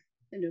of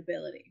the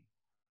nobility,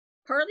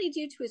 partly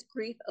due to his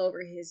grief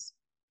over his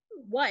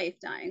wife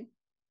dying.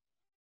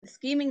 The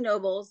scheming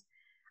nobles,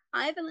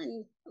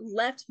 Ivan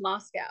left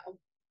Moscow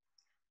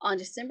on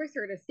December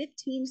 3rd of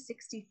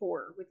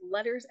 1564 with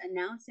letters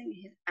announcing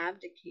his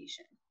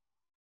abdication.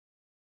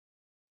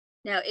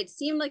 Now, it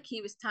seemed like he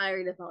was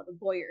tired of all the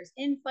boyars'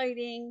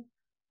 infighting,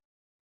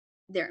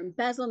 their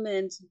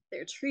embezzlement,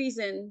 their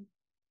treason,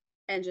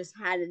 and just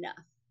had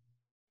enough.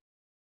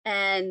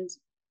 And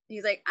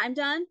he's like, I'm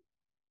done.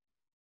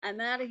 I'm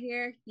out of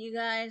here. You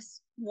guys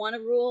want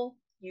to rule?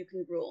 You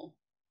can rule.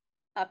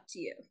 Up to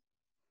you.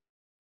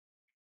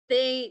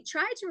 They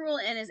tried to rule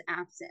in his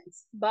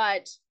absence,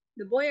 but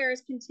the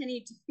boyars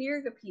continued to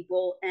fear the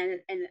people and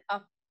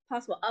a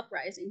possible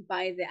uprising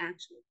by the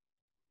actual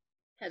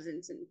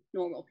peasants and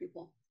normal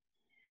people.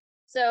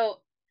 So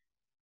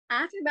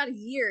after about a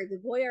year,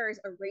 the boyars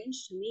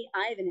arranged to meet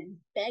Ivan and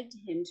begged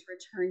him to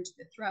return to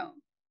the throne.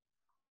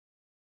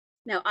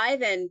 Now,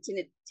 Ivan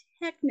didn't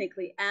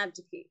technically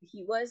abdicate.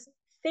 He was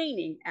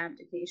feigning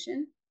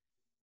abdication.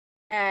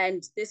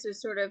 And this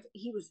was sort of,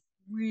 he was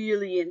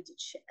really into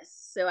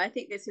chess. So I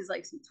think this is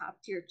like some top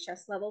tier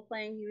chess level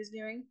playing he was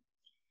doing.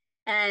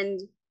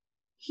 And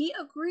he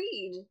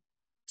agreed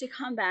to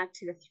come back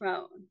to the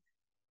throne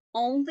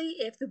only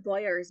if the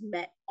boyars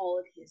met all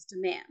of his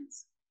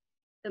demands.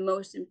 The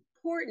most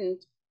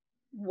important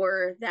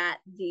were that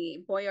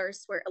the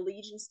boyars swear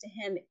allegiance to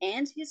him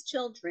and his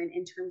children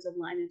in terms of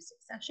line of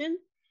succession,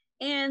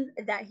 and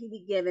that he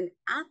be given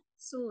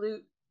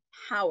absolute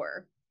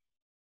power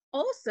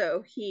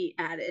Also, he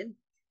added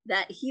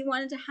that he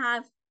wanted to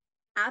have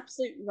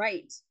absolute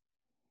right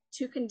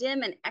to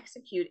condemn and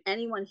execute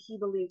anyone he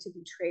believed to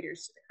be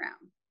traitors to the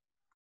crown.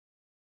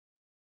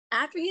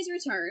 After his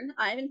return,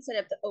 Ivan set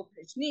up the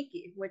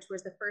Oprichniki, which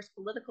was the first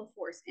political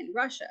force in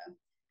Russia,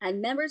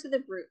 and members of the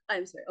group,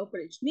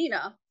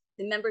 Oprichnina,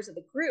 the members of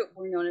the group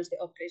were known as the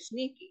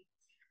Oprichniki.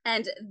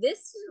 And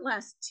this didn't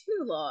last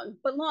too long,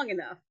 but long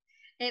enough.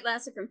 It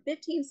lasted from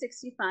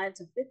 1565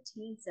 to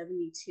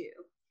 1572,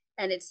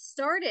 and it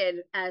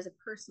started as a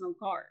personal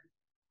guard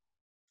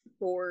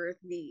for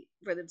the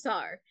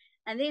Tsar,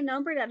 and they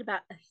numbered at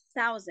about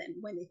 1,000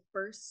 when they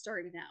first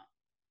started out.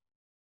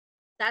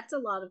 That's a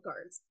lot of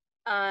guards.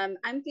 I'm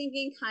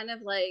thinking kind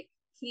of like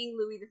King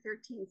Louis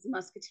XIII's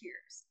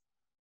musketeers,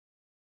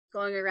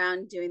 going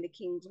around doing the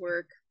king's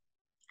work,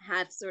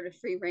 had sort of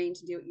free reign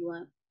to do what you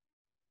want.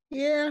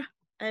 Yeah,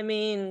 I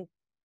mean,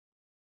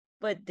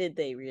 but did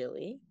they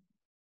really?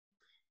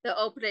 The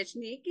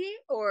Oprichniki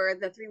or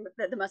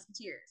the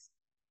musketeers?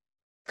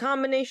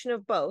 Combination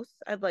of both.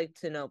 I'd like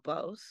to know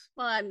both.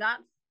 Well, I'm not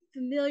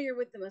familiar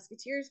with the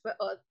musketeers, but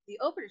the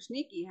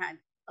Oprichniki had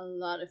a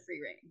lot of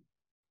free reign.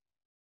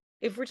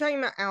 If we're talking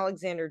about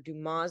Alexander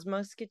Dumas'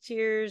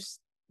 musketeers,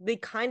 they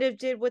kind of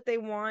did what they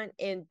want,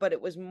 but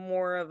it was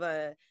more of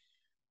a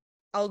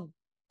I'll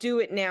do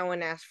it now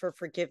and ask for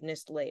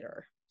forgiveness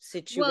later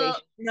situation,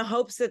 in the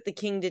hopes that the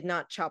king did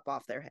not chop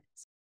off their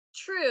heads.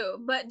 True,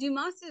 but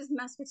Dumas's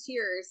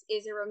musketeers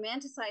is a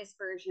romanticized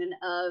version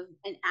of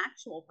an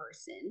actual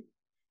person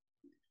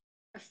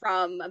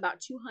from about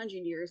 200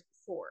 years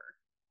before.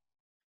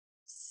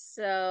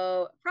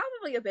 So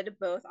probably a bit of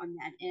both on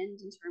that end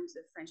in terms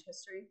of French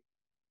history.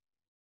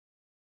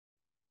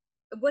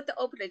 What the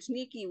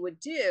Oprichniki would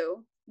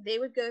do, they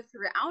would go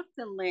throughout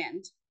the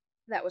land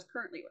that was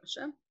currently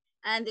Russia,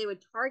 and they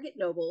would target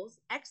nobles,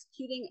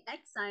 executing,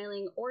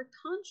 exiling, or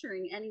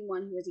tonsuring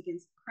anyone who was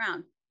against the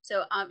crown.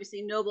 So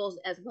obviously nobles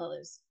as well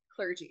as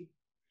clergy.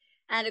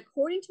 And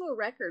according to a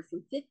record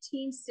from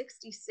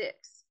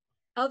 1566,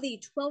 of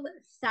the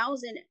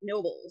 12,000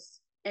 nobles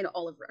in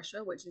all of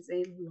Russia, which is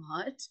a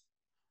lot,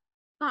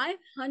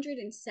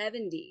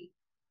 570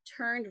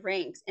 turned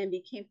ranks and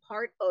became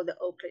part of the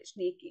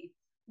Oprichniki,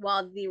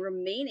 while the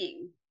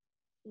remaining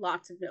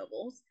lots of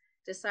nobles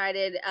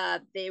decided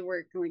they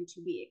were going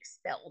to be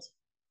expelled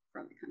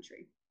from the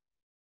country.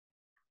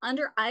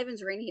 Under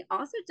Ivan's reign, he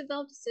also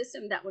developed a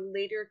system that would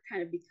later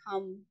kind of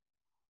become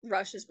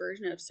Russia's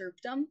version of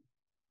serfdom.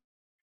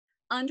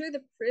 Under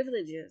the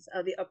privileges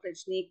of the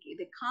Oprichniki,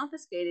 they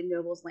confiscated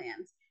nobles'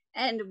 lands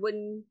and would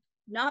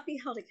not be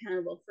held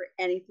accountable for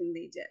anything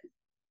they did.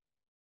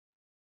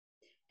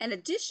 In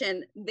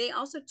addition, they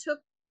also took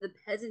the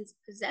peasants'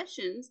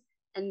 possessions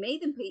and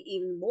made them pay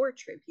even more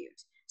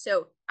tribute.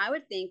 So I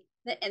would think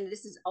that, and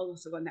this is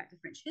also going back to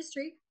French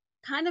history,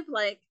 kind of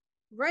like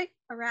right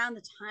around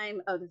the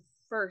time of the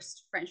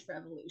first French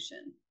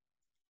Revolution.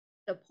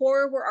 The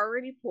poor were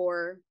already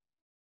poor,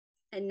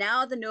 and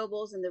now the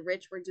nobles and the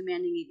rich were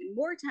demanding even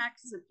more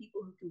taxes of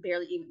people who can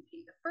barely even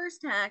pay the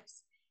first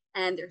tax,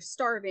 and they're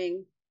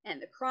starving,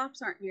 and the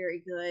crops aren't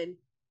very good.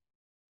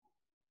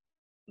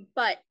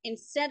 But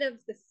instead of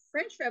the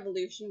French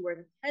Revolution where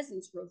the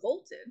peasants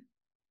revolted,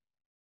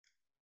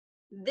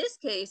 this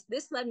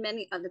led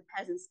many of the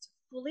peasants to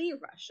flee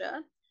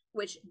Russia,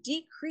 which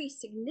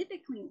decreased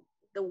significantly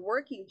the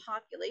working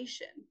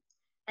population,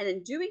 and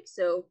in doing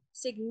so,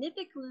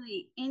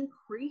 significantly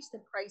increased the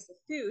price of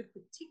food,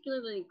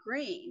 particularly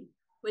grain,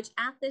 which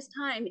at this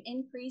time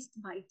increased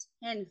by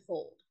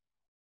tenfold.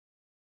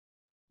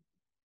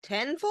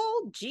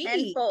 Tenfold? Gee.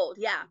 Tenfold,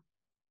 yeah.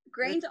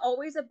 Grain's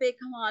always a big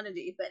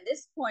commodity, but at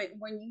this point,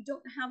 when you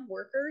don't have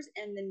workers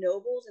and the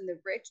nobles and the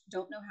rich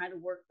don't know how to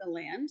work the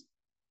land,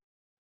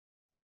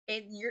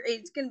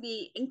 it's going to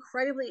be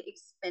incredibly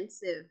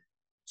expensive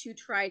to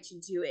try to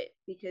do it,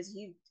 because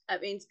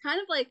it's kind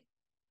of like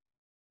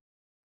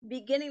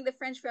beginning the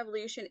French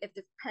Revolution if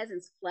the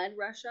peasants fled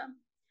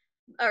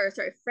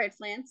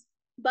France,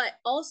 but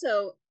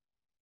also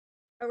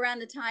around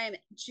the time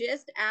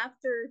just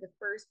after the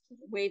first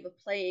wave of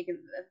plague in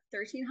the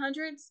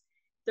 1300s,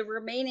 the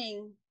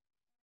remaining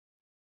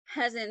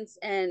peasants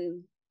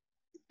and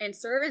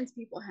servants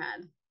people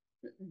had,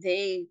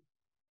 they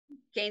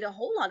gained a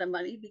whole lot of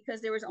money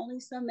because there was only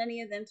so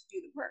many of them to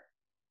do the work.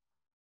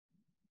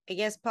 I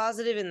guess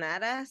positive in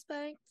that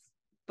aspect,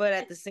 but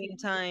at the same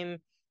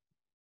time,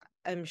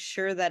 I'm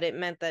sure that it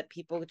meant that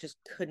people just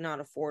could not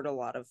afford a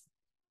lot of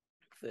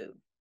food.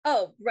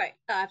 Oh, right.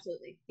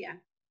 Absolutely. Yeah,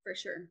 for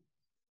sure.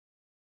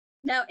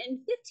 Now,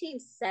 in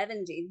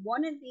 1570,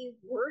 one of the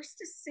worst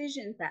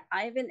decisions that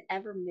Ivan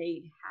ever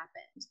made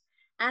happened.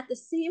 At the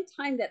same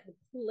time that the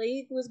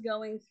plague was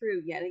going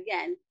through yet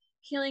again,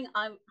 killing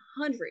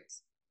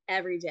hundreds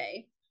every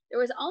day, there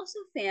was also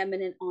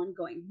famine and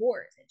ongoing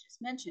war, as I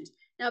just mentioned.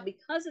 Now,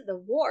 because of the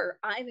war,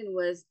 Ivan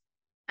was,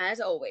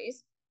 as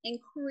always,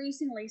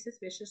 increasingly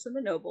suspicious of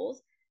the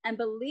nobles and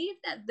believed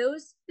that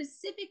those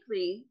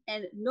specifically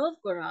in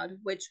Novgorod,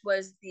 which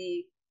was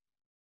the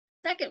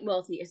second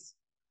wealthiest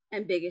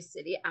and biggest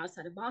city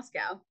outside of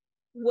Moscow,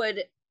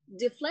 would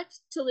deflect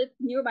to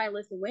nearby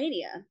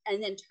Lithuania,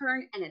 and then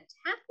turn and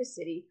attack the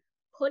city,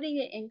 putting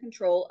it in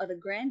control of the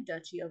Grand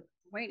Duchy of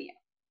Lithuania.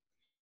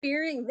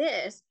 Fearing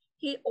this,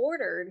 he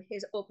ordered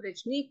his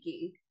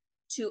oprichniki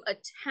to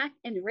attack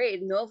and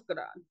raid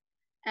Novgorod,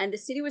 and the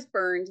city was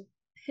burned,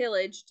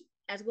 pillaged,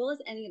 as well as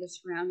any of the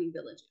surrounding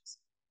villages.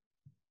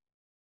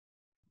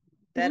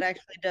 That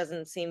actually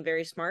doesn't seem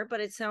very smart,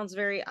 but it sounds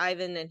very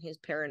Ivan and his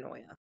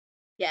paranoia.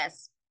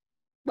 Yes.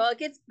 Well, it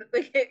gets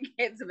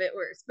a bit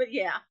worse, but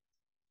yeah,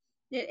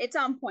 it's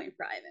on point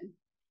for Ivan.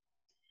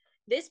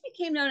 This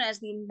became known as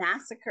the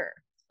Massacre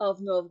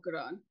of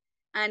Novgorod,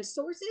 and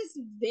sources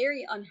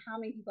vary on how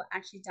many people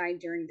actually died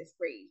during this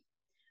raid.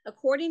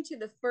 According to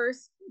the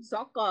first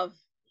Zhukov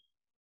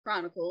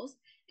chronicles,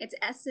 it's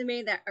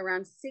estimated that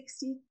around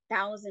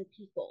 60,000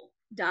 people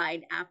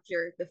died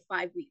after the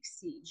 5-week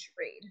siege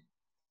raid.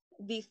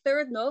 The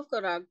third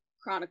Novgorod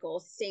chronicle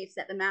states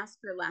that the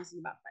massacre lasted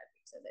about 5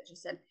 weeks, as I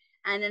just said.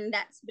 And in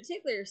that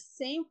particular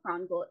same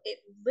chronicle, it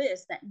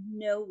lists that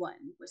no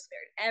one was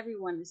spared.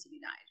 Everyone in the city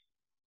died.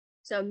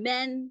 So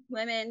men,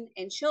 women,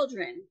 and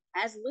children,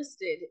 as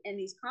listed in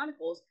these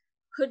chronicles,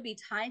 could be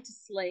tied to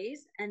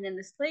sleighs, and then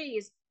the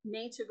sleighs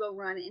made to go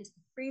run into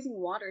the freezing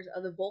waters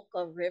of the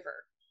Volga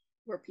River,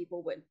 where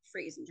people would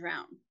freeze and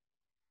drown.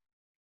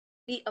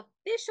 The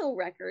official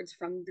records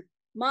from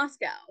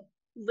Moscow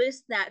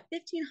list that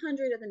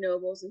 1,500 of the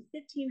nobles and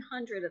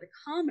 1,500 of the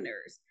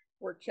commoners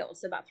were killed,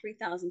 so about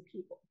 3,000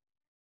 people.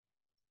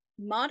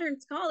 Modern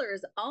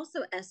scholars also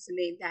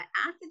estimate that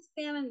after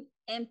the famine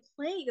and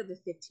plague of the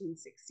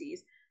 1560s,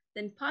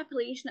 the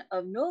population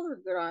of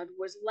Novgorod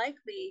was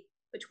likely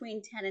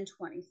between 10 and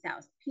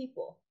 20,000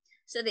 people.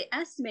 So they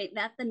estimate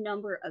that the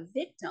number of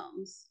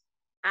victims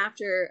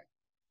after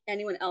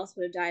anyone else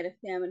would have died of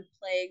famine,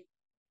 plague,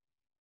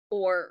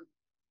 or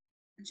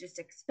just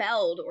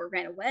expelled or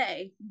ran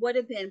away would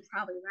have been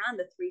probably around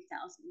the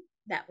 3,000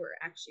 that were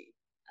actually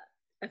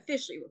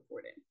officially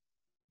reported.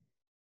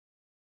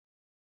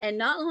 And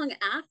not long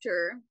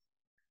after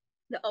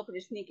the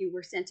oprichniki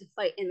were sent to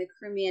fight in the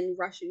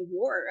Crimean-Russian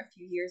War a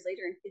few years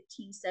later in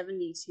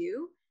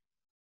 1572,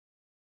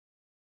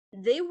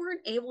 they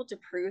weren't able to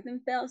prove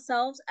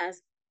themselves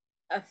as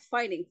a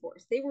fighting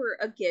force. They were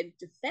a good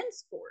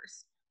defense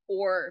force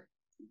or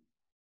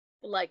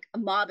like a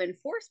mob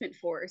enforcement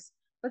force,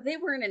 but they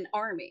weren't an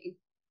army.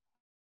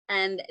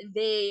 And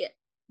they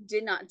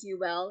did not do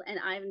well, and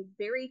Ivan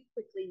very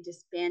quickly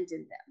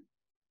disbanded them.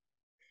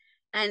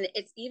 And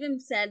it's even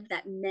said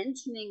that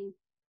mentioning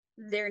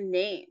their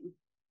name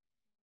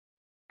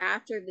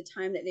after the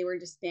time that they were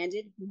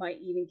disbanded might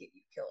even get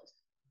you killed.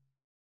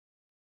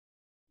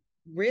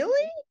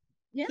 Really?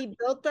 Yeah. He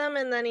built them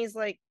and then he's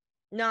like,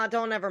 nah,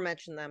 don't ever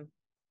mention them.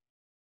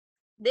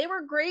 They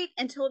were great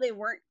until they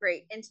weren't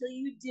great, until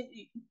you did.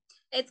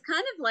 It's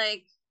kind of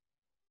like,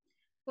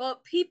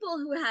 well, people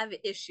who have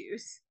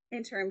issues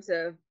in terms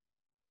of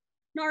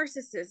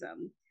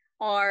narcissism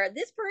are,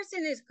 this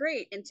person is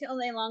great until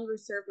they longer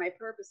serve my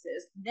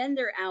purposes, then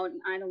they're out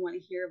and I don't want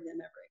to hear of them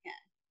ever again.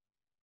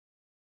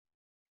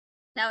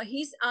 Now,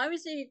 he's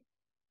obviously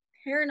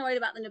paranoid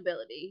about the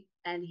nobility,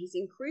 and he's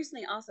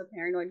increasingly also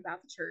paranoid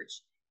about the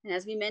church. And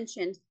as we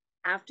mentioned,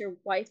 after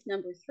wife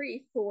number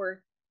 3,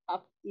 4,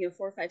 5,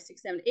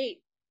 6, 7,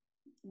 8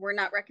 were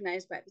not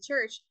recognized by the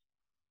church,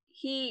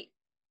 he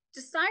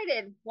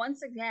decided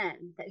once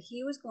again that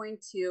he was going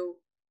to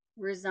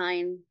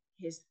resign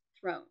his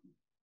throne,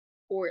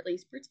 or at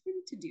least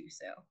pretend to do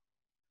so.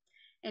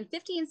 In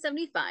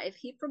 1575,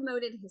 he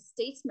promoted his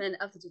statesman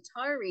of the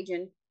Tatar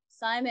region,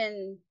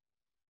 Simon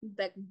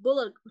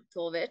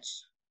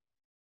Bekbulatovich,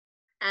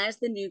 as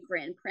the new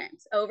Grand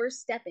Prince,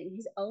 overstepping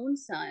his own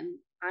son,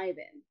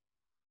 Ivan.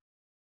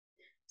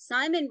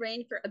 Simon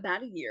reigned for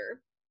about a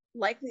year,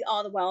 likely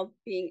all the while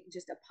being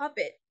just a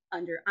puppet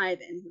under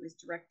Ivan, who was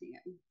directing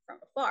him from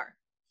afar.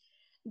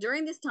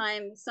 During this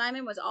time,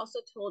 Simon was also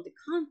told to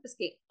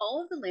confiscate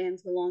all of the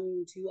lands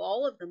belonging to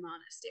all of the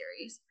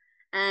monasteries,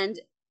 and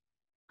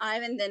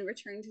Ivan then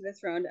returned to the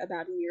throne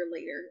about a year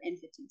later in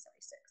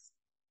 1576.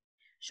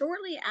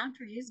 Shortly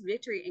after his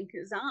victory in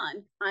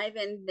Kazan,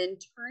 Ivan then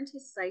turned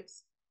his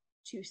sights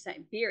to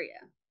Siberia,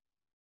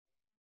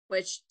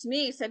 which to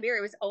me,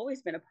 Siberia has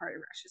always been a part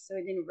of Russia, so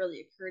it didn't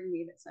really occur to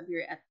me that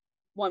Siberia at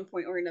one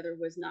point or another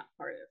was not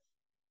part of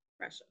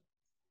Russia.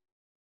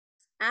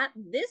 At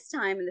this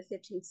time in the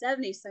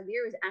 1570s,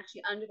 Siberia was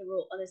actually under the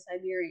rule of the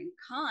Siberian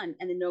Khan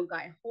and the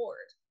Nogai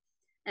Horde,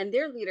 and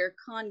their leader,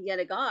 Khan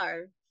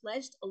Yedegar,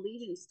 pledged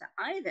allegiance to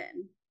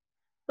Ivan,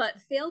 but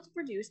failed to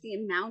produce the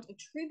amount of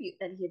tribute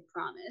that he had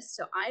promised,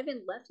 so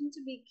Ivan left him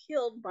to be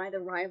killed by the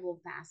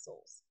rival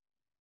vassals.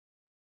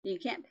 You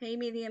can't pay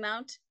me the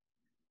amount,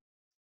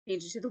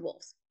 feed you to the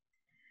wolves.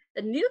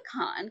 The new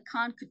Khan,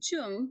 Khan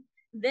Kuchum,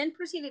 then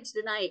proceeded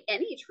to deny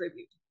any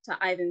tribute to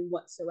Ivan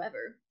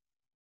whatsoever.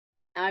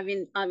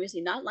 Ivan, obviously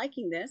not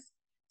liking this,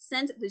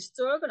 sent the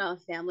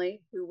Stroganov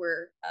family, who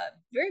were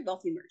very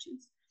wealthy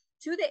merchants,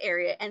 to the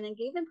area and then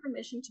gave them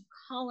permission to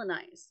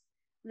colonize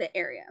the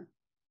area.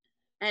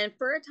 And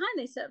for a time,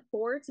 they set up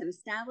forts and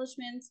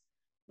establishments,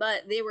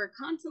 But they were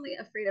constantly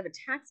afraid of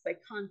attacks by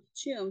Khan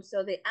Kachum,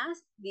 so they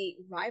asked the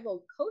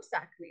rival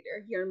Cossack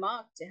leader,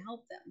 Yermak, to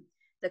help them.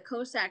 The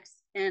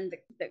Cossacks and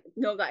the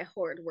Nogai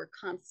horde were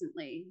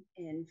constantly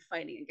in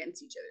fighting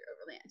against each other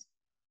over land.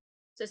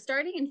 So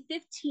starting in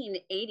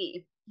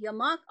 1580,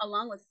 Yermak,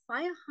 along with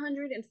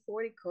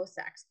 540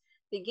 Cossacks,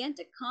 began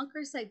to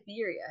conquer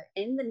Siberia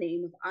in the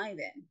name of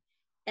Ivan.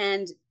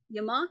 And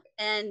Yermak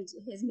and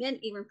his men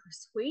even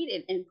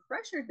persuaded and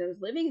pressured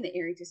those living in the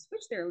area to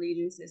switch their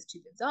allegiances to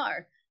the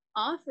Tsar,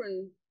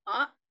 often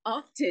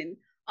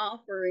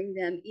offering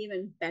them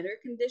even better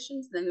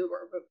conditions than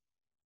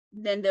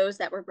those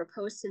that were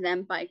proposed to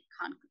them by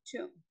Khan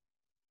Khatun.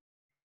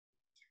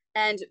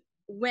 And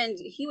when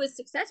he was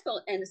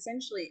successful in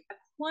essentially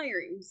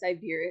acquiring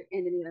Siberia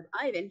in the name of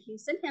Ivan, he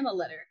sent him a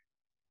letter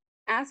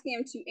asking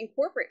him to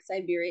incorporate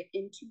Siberia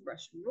into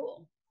Russian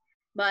rule.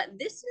 But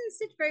this didn't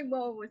sit very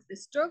well with the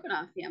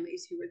Stroganov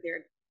families who were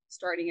there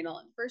starting it all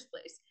in the first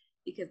place,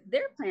 because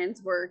their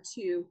plans were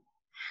to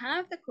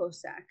have the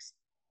Cossacks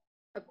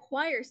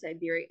acquire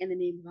Siberia in the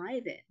name of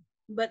Ivan,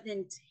 but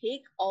then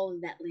take all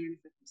of that land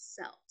for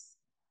themselves.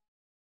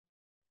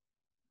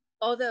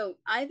 Although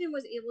Ivan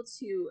was able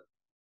to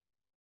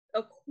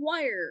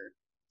acquire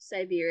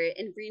Siberia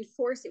and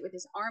reinforce it with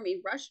his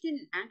army, Russia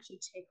didn't actually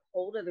take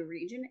hold of the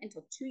region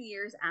until 2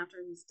 years after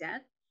his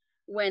death,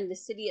 when the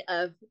city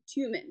of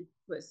Tyumen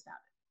was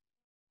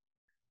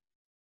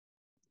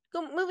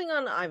founded. Moving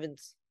on to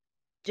Ivan's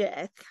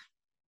death.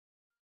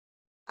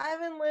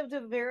 Ivan lived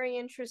a very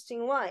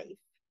interesting life.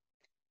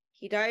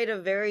 He died a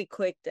very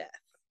quick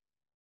death.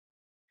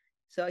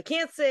 So I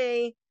can't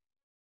say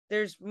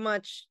there's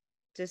much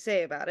to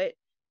say about it,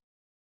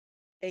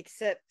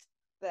 except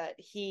that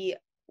he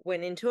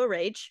went into a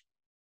rage,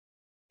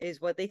 is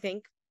what they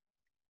think,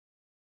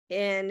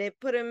 and it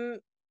put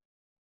him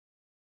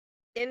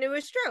into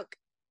a stroke,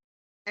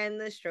 and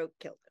the stroke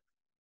killed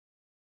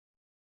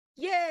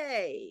him.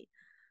 Yay!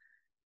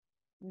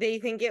 They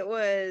think it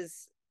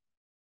was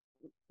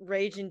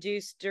rage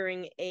induced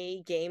during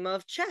a game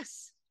of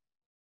chess.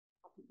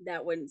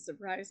 That wouldn't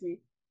surprise me.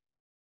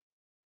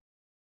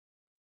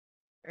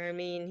 I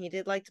mean, he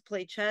did like to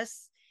play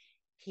chess.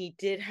 He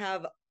did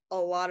have a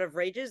lot of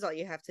rages. All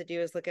you have to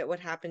do is look at what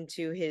happened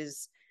to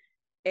his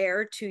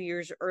heir 2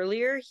 years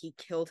earlier. He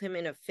killed him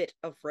in a fit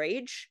of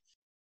rage.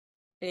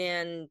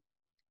 And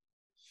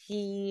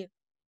he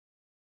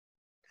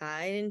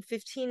died in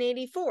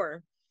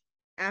 1584.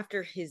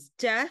 After his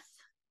death,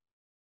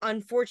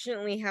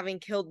 unfortunately, having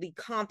killed the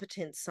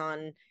competent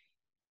son,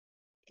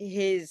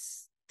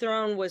 his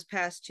throne was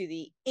passed to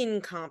the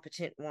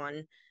incompetent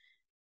one,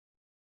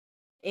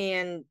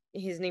 and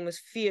his name was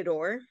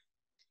Fyodor.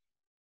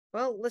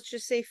 Well, let's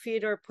just say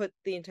Fyodor put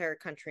the entire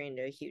country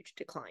into a huge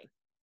decline.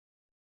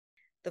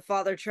 The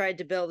father tried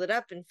to build it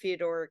up, and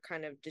Fyodor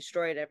kind of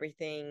destroyed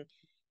everything.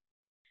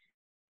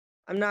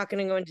 I'm not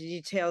going to go into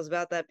details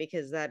about that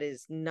because that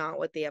is not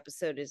what the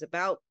episode is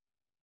about.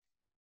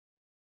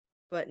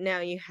 But now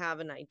you have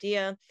an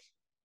idea.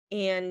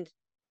 And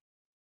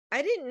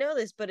I didn't know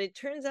this, but it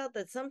turns out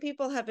that some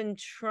people have been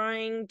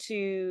trying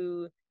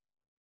to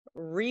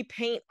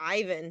repaint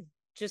Ivan,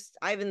 just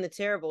Ivan the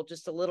Terrible,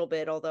 just a little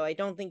bit, although I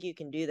don't think you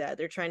can do that.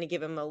 They're trying to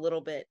give him a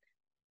little bit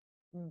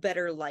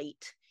better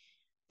light,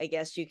 I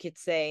guess you could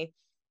say,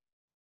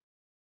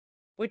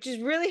 which is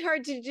really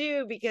hard to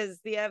do because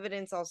the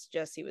evidence all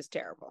suggests he was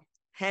terrible.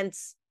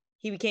 Hence,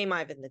 he became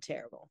Ivan the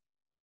Terrible.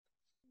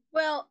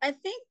 Well, I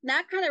think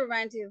that kind of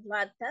reminds you of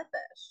Vlad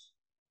Tepes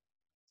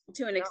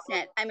to an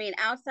extent. I mean,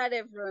 outside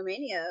of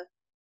Romania,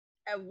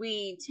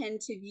 we tend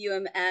to view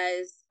him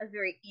as a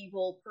very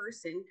evil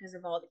person because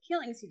of all the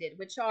killings he did,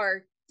 which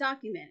are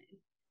documented.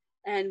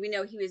 And we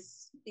know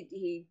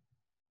he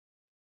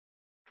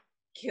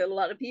killed a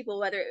lot of people,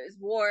 whether it was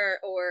war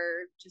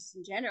or just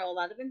in general, a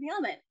lot of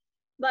impalement.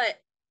 But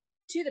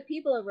to the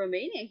people of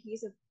Romania,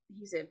 he's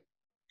a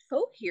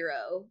folk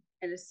hero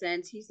in a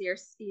sense. He's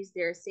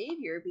their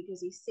savior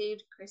because he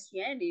saved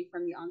Christianity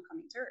from the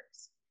oncoming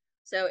Turks.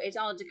 So it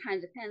all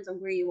kind of depends on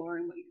where you are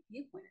and what your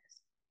viewpoint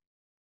is.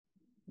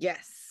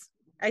 Yes.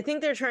 I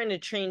think they're trying to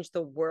change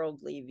the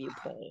worldly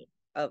viewpoint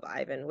of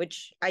Ivan,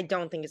 which I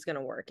don't think is going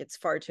to work. It's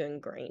far too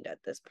ingrained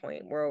at this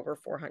point. We're over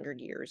 400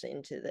 years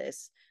into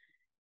this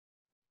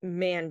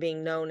man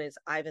being known as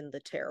Ivan the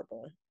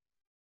Terrible.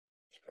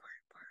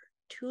 We're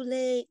too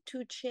late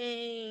to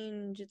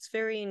change. It's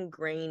very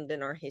ingrained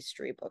in our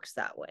history books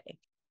that way.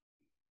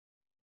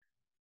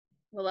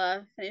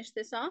 We'll finish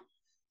this off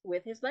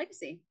with his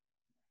legacy.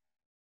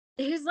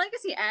 His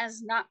legacy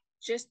as not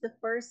just the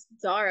first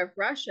Tsar of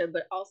Russia,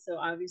 but also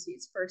obviously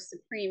its first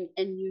supreme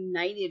and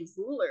united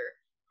ruler,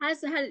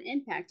 has had an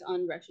impact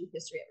on Russian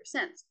history ever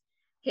since.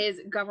 His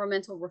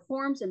governmental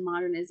reforms and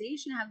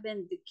modernization have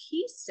been the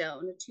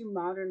keystone to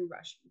modern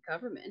Russian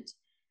government,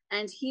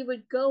 and he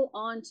would go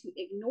on to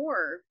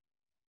ignore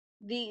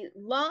the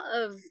law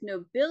of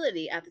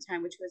nobility at the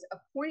time, which was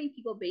appointing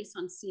people based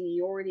on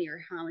seniority or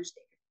how much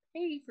they could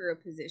pay for a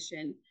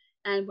position,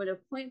 and would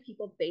appoint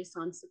people based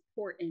on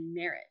support and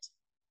merit.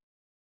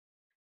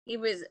 He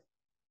was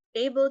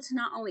able to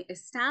not only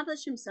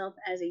establish himself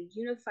as a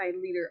unified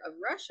leader of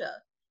Russia,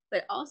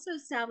 but also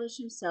establish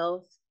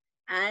himself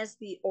as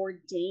the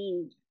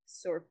ordained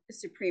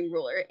supreme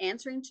ruler,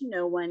 answering to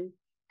no one,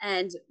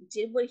 and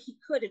did what he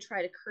could to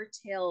try to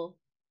curtail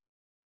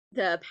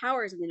the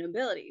powers of the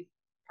nobility,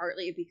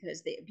 partly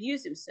because they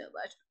abused him so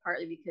much, but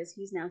partly because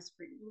he's now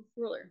supreme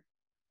ruler.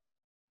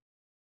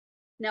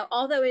 Now,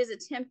 although his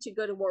attempt to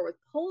go to war with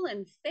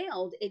Poland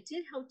failed, it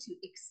did help to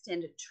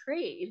extend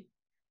trade,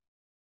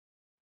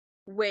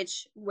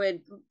 which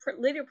would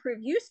later prove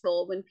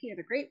useful when Peter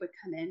the Great would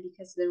come in,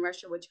 because then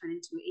Russia would turn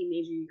into a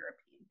major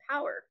European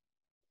power.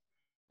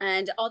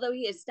 And although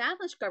he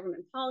established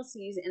government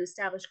policies and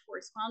established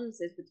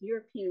correspondences with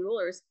European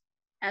rulers,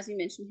 as we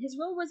mentioned, his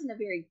role wasn't a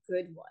very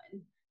good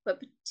one, but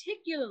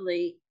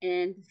particularly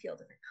in the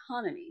field of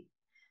economy.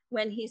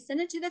 When he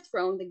ascended to the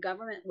throne, the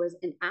government was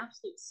in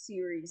absolute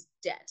serious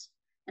debt.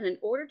 And in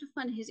order to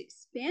fund his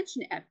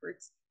expansion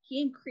efforts,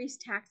 he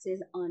increased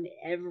taxes on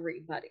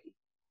everybody.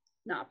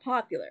 Not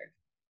popular,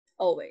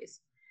 always.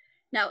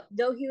 Now,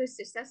 though he was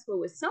successful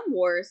with some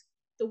wars,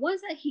 the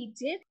ones that he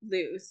did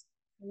lose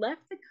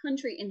left the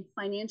country in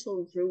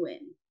financial ruin.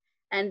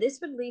 And this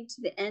would lead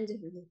to the end of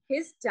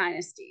his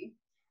dynasty.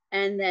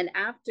 And then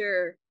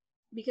after,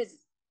 because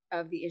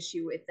of the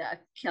issue with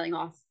killing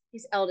off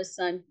his eldest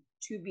son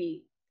to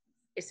be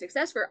a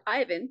successor,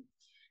 Ivan,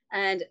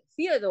 and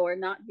Fyodor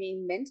not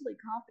being mentally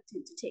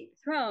competent to take the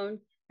throne,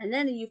 and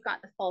then you've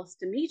got the false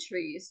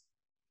Dimitris,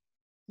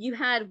 you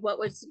had what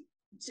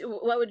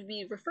would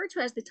be referred to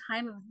as the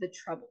time of the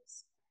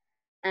Troubles.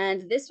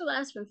 And this would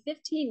last from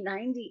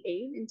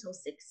 1598 until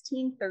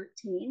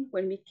 1613,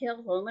 when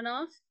Mikhail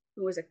Romanov,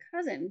 who was a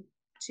cousin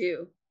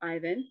to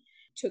Ivan,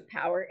 took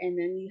power, and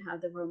then you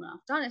have the Romanov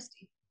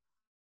dynasty.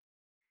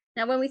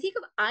 Now, when we think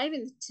of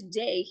Ivan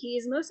today, he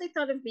is mostly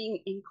thought of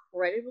being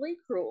incredibly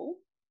cruel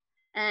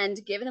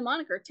and given the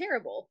moniker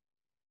terrible.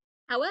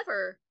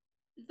 However,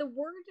 the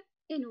word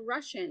in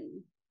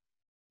Russian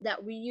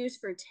that we use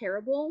for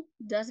terrible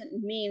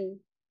doesn't mean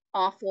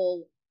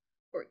awful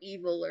or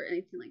evil or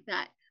anything like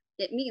that.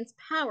 It means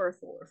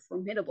powerful or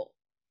formidable.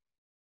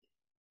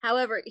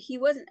 However, he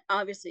wasn't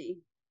obviously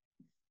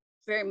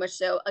very much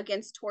so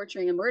against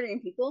torturing and murdering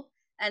people.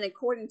 And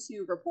according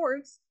to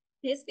reports,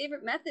 his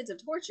favorite methods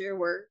of torture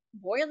were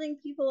boiling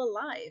people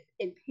alive,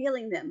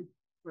 impaling them,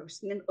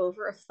 roasting them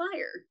over a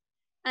fire,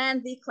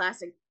 and the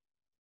classic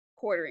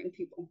quartering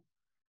people.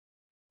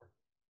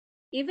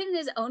 Even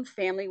his own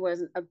family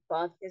wasn't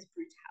above his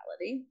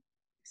brutality.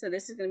 So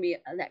this is going to be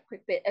that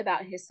quick bit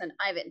about his son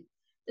Ivan.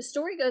 The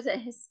story goes that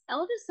his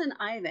eldest son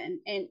Ivan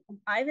and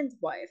Ivan's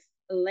wife,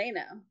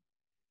 Elena,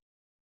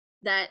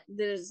 that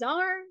the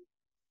Tsar,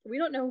 we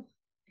don't know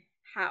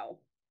how,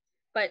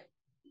 but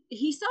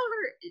he saw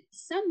her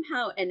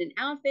somehow in an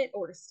outfit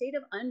or a state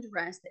of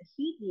undress that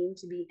he deemed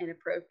to be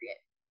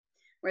inappropriate.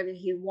 Whether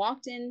he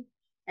walked in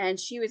and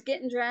she was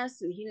getting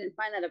dressed and he didn't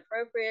find that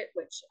appropriate,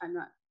 which I'm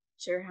not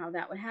sure how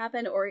that would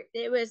happen, or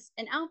it was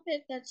an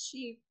outfit that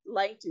she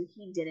liked and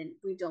he didn't,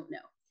 we don't know.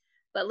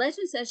 But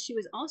legend says she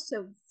was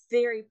also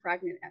very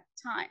pregnant at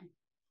the time.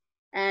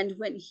 And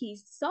when he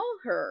saw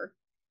her,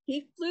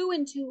 he flew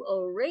into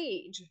a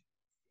rage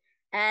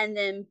and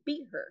then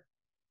beat her,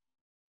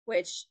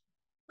 which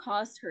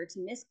caused her to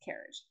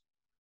miscarriage.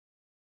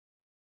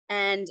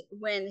 And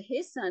when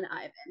his son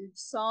Ivan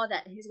saw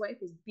that his wife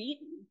was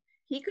beaten,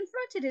 he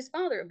confronted his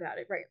father about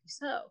it, rightly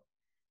so.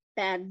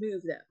 Bad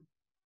move, though.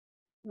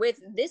 With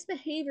this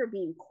behavior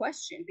being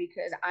questioned,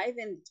 because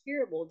Ivan the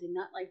Terrible did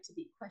not like to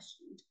be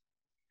questioned,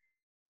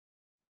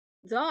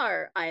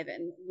 Tsar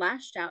Ivan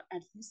lashed out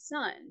at his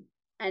son,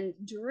 and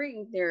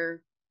during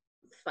their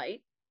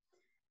fight,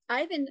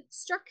 Ivan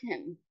struck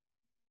him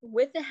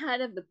with the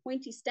head of the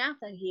pointy staff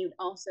that he would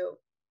also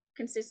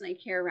consistently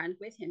carry around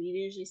with him. You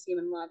usually see him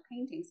in a lot of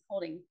paintings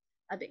holding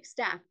a big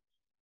staff.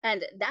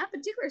 And that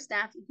particular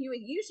staff he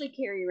would usually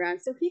carry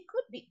around so he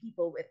could beat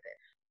people with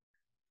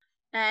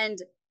it. And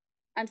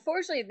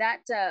unfortunately,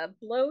 that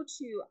blow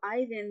to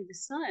Ivan the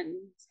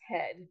son's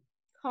head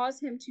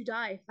caused him to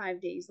die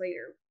 5 days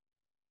later.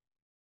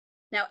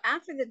 Now,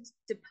 after the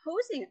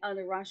deposing of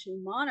the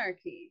Russian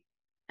monarchy,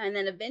 and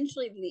then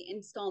eventually the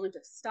installment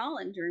of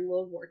Stalin during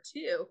World War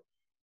II,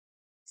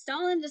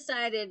 Stalin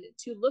decided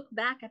to look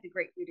back at the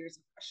great leaders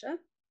of Russia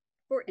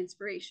for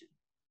inspiration.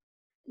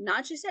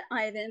 Not just at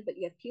Ivan, but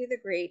yet Peter the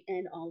Great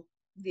and all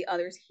the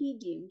others he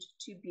deemed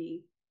to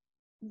be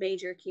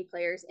major key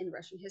players in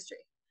Russian history.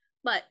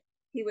 But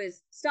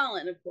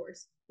Stalin, of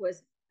course,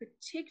 was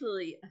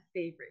particularly a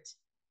favorite,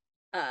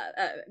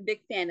 a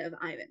big fan of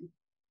Ivan.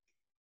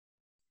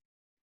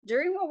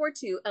 During World War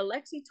II,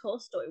 Alexei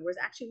Tolstoy was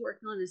actually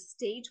working on a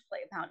stage play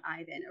about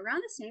Ivan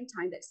around the same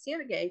time that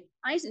Sergei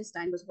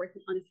Eisenstein was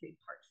working on a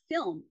 3-part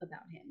film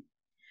about him.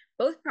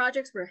 Both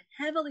projects were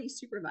heavily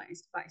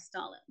supervised by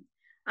Stalin.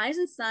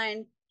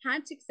 Eisenstein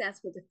had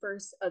success with the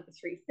first of the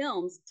 3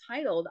 films,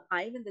 titled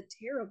Ivan the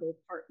Terrible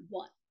Part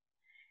 1,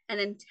 and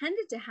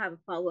intended to have a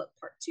follow-up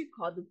Part 2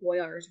 called The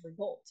Boyars'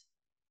 Revolt.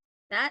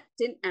 That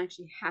didn't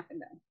actually happen,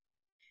 though.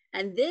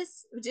 And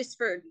this, just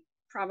for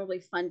probably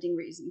funding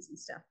reasons and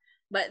stuff.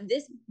 But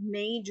this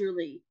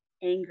majorly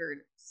angered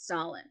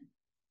Stalin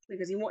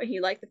because he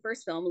liked the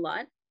first film a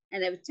lot,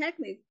 and it was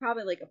technically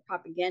probably like a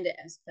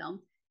propaganda-esque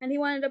film, and he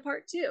wanted a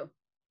part two.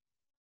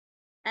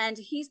 And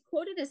he's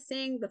quoted as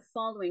saying the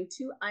following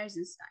to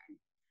Eisenstein: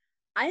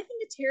 Ivan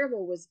the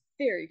Terrible was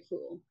very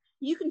cruel.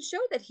 You can show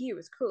that he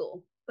was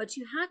cruel, but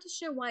you have to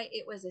show why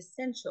it was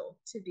essential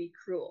to be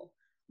cruel.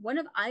 One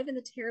of Ivan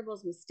the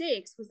Terrible's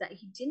mistakes was that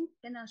he didn't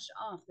finish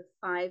off the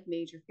 5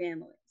 major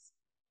families.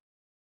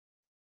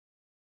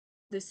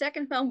 The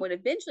second film would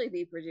eventually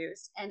be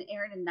produced and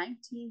aired in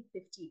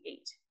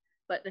 1958,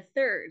 but the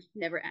third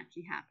never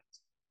actually happened.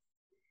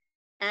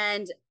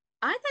 And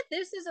I thought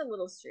this is a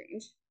little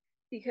strange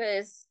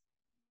because,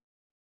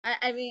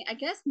 I mean, I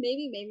guess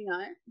maybe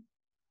not.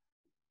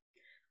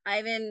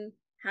 Ivan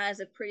has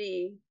a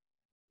pretty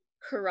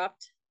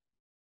corrupt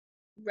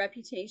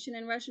reputation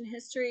in Russian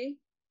history.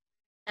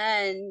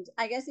 And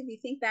I guess if you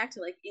think back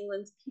to like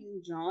England's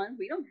King John,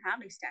 we don't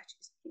have any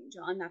statues of King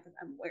John, not that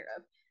I'm aware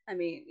of. I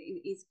mean,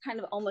 he's kind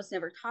of almost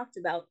never talked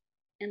about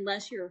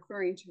unless you're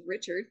referring to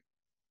Richard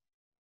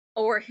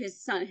or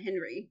his son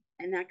Henry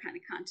in that kind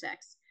of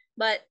context.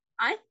 But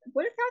I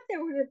would have thought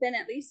there would have been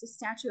at least a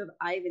statue of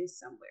Ivan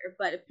somewhere.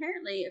 But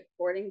apparently,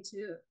 according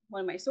to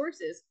one of my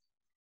sources,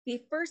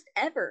 the first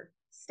ever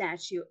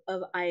statue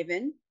of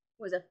Ivan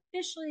was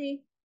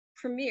officially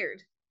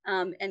premiered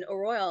in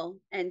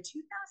Royal in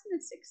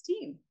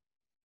 2016.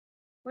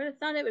 Would have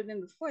thought it would have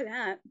been before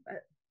that,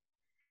 but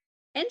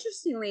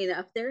interestingly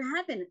enough, there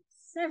have been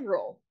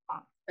several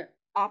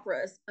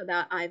operas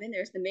about Ivan.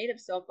 There's The Maid of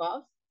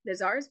Sokov, The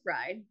Tsar's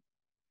Bride,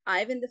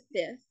 Ivan the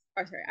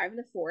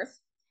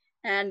Fourth,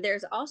 and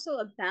there's also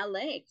a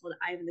ballet called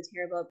Ivan the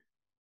Terrible.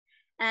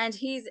 And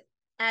he's,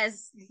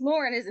 as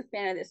Lauren is a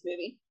fan of this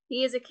movie,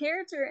 he is a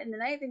character in the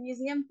Night at the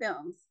Museum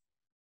films,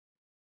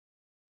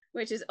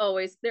 which is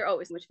they're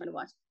always so much fun to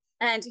watch.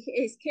 And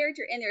his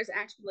character in there is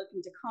actually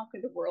looking to conquer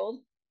the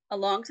world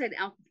alongside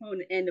Al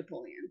Capone and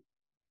Napoleon.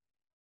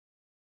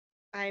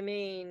 I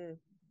mean,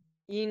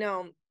 you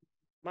know,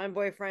 my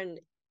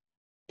boyfriend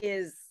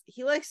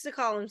he likes to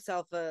call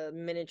himself a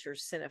miniature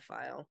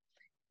cinephile.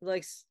 He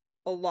likes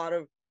a lot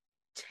of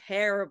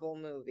terrible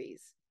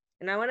movies.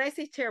 And now when I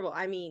say terrible,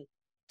 I mean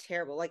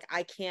terrible. Like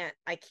I can't.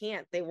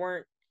 They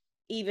weren't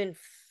even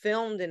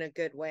filmed in a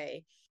good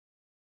way.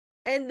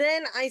 And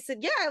then I said,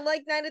 yeah, I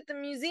like Night at the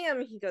Museum.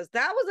 He goes,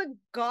 that was a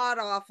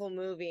god-awful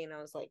movie. And I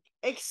was like,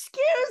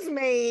 excuse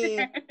me.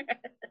 10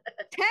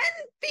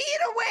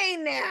 feet away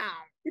now.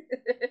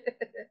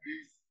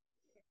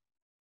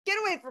 Get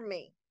away from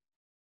me.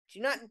 Do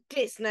not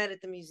diss Night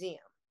at the Museum.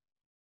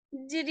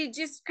 Did he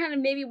just kind of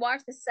maybe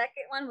watch the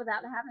second one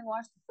without having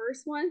watched the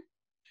first one?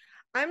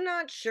 I'm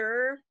not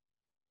sure.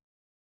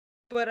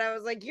 But I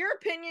was like, your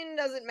opinion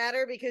doesn't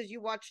matter because you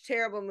watch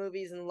terrible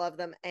movies and love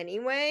them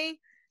anyway.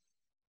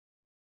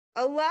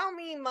 Allow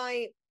me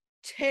my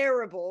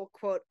terrible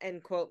quote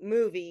unquote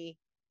movie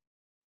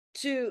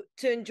to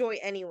enjoy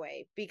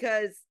anyway,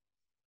 because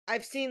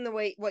I've seen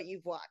what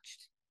you've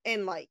watched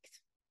and liked.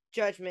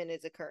 Judgment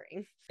is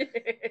occurring.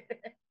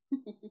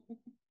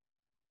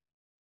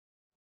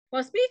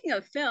 Well, speaking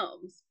of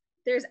films,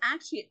 there's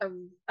actually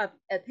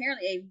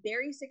apparently a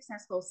very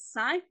successful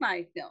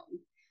sci-fi film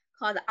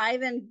called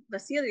Ivan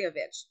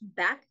Vasilievich: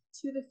 Back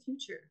to the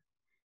Future,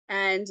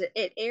 and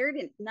it aired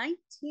in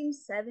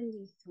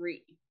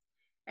 1973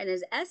 and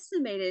is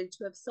estimated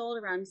to have sold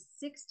around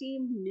 60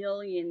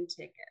 million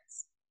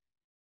tickets.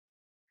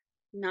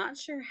 Not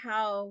sure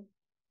how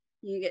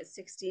you get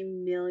 60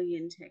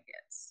 million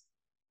tickets.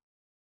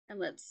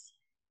 And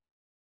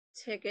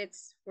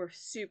tickets were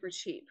super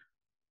cheap.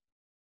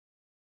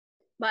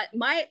 But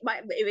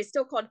it was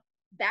still called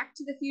Back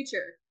to the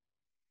Future.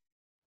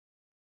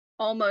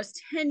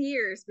 Almost 10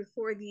 years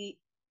before the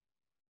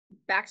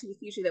Back to the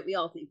Future that we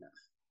all think of.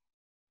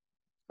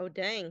 Oh,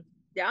 dang.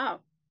 Yeah.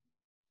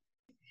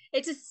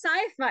 It's a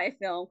sci-fi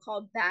film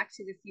called Back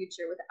to the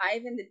Future with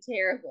Ivan the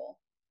Terrible.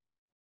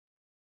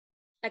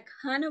 I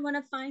kind of want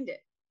to find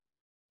it.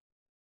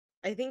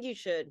 I think you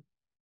should.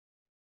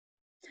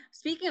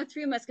 Speaking of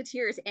Three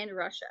Musketeers and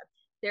Russia,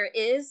 there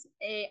is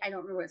I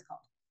don't remember what it's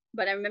called,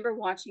 but I remember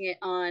watching it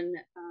on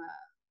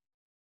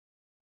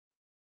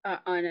I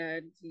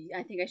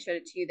think I showed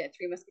it to you, that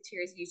Three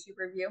Musketeers YouTube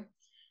review.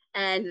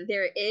 And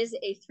there is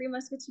a Three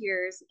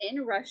Musketeers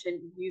in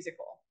Russian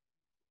musical.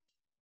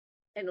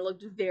 And it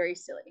looked very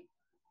silly.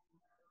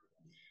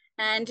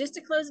 And just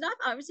to close it off,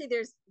 obviously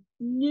there's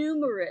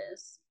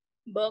numerous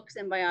books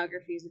and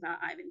biographies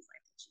about Ivan's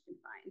life that you can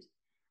find.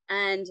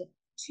 And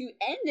to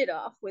end it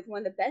off with one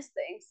of the best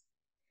things,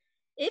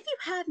 if you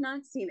have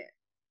not seen it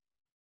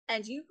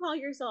and you call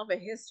yourself a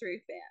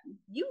history fan,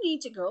 you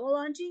need to go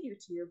onto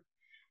YouTube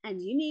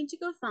and you need to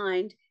go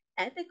find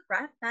Epic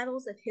Rap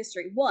Battles of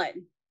History.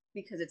 1,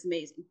 because it's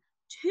amazing.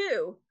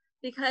 2,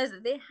 because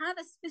they have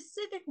a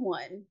specific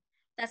one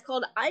that's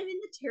called Ivan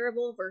the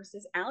Terrible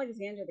versus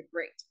Alexander the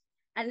Great.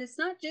 And it's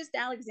not just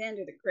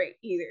Alexander the Great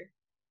either.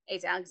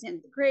 It's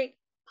Alexander the Great,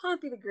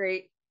 Pompey the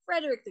Great,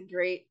 Frederick the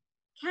Great,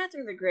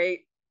 Catherine the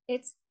Great.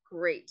 It's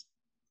great.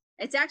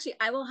 It's actually,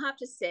 I will have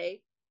to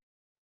say,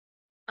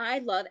 I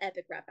love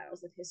epic rap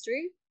battles of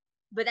history,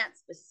 but that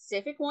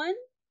specific one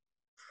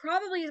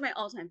probably is my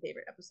all-time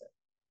favorite episode.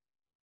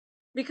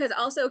 Because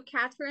also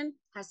Catherine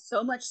has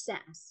so much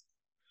sass.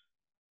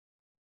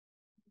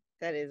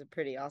 That is a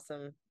pretty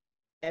awesome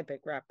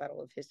epic rap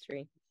battle of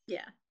history.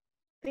 Yeah.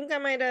 I think I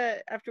might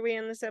after we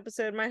end this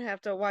episode might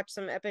have to watch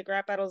some epic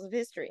rap battles of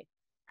history.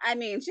 I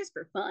mean, it's just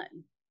for fun.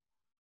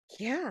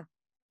 Yeah.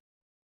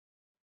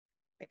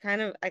 I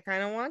kind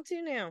of want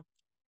to now.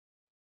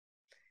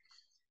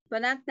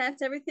 But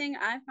that's everything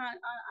I've got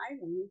on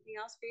Ivan. Anything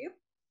else for you?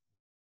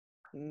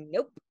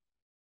 Nope.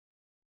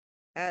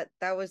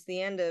 That was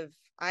the end of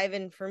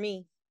Ivan for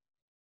me.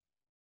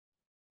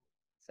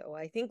 So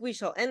I think we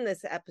shall end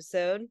this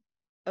episode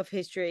of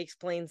History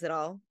Explains It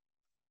All.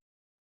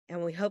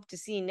 And we hope to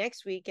see you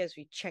next week as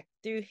we check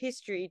through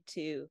history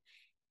to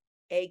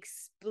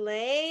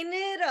explain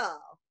it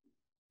all.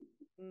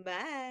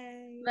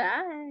 Bye.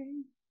 Bye.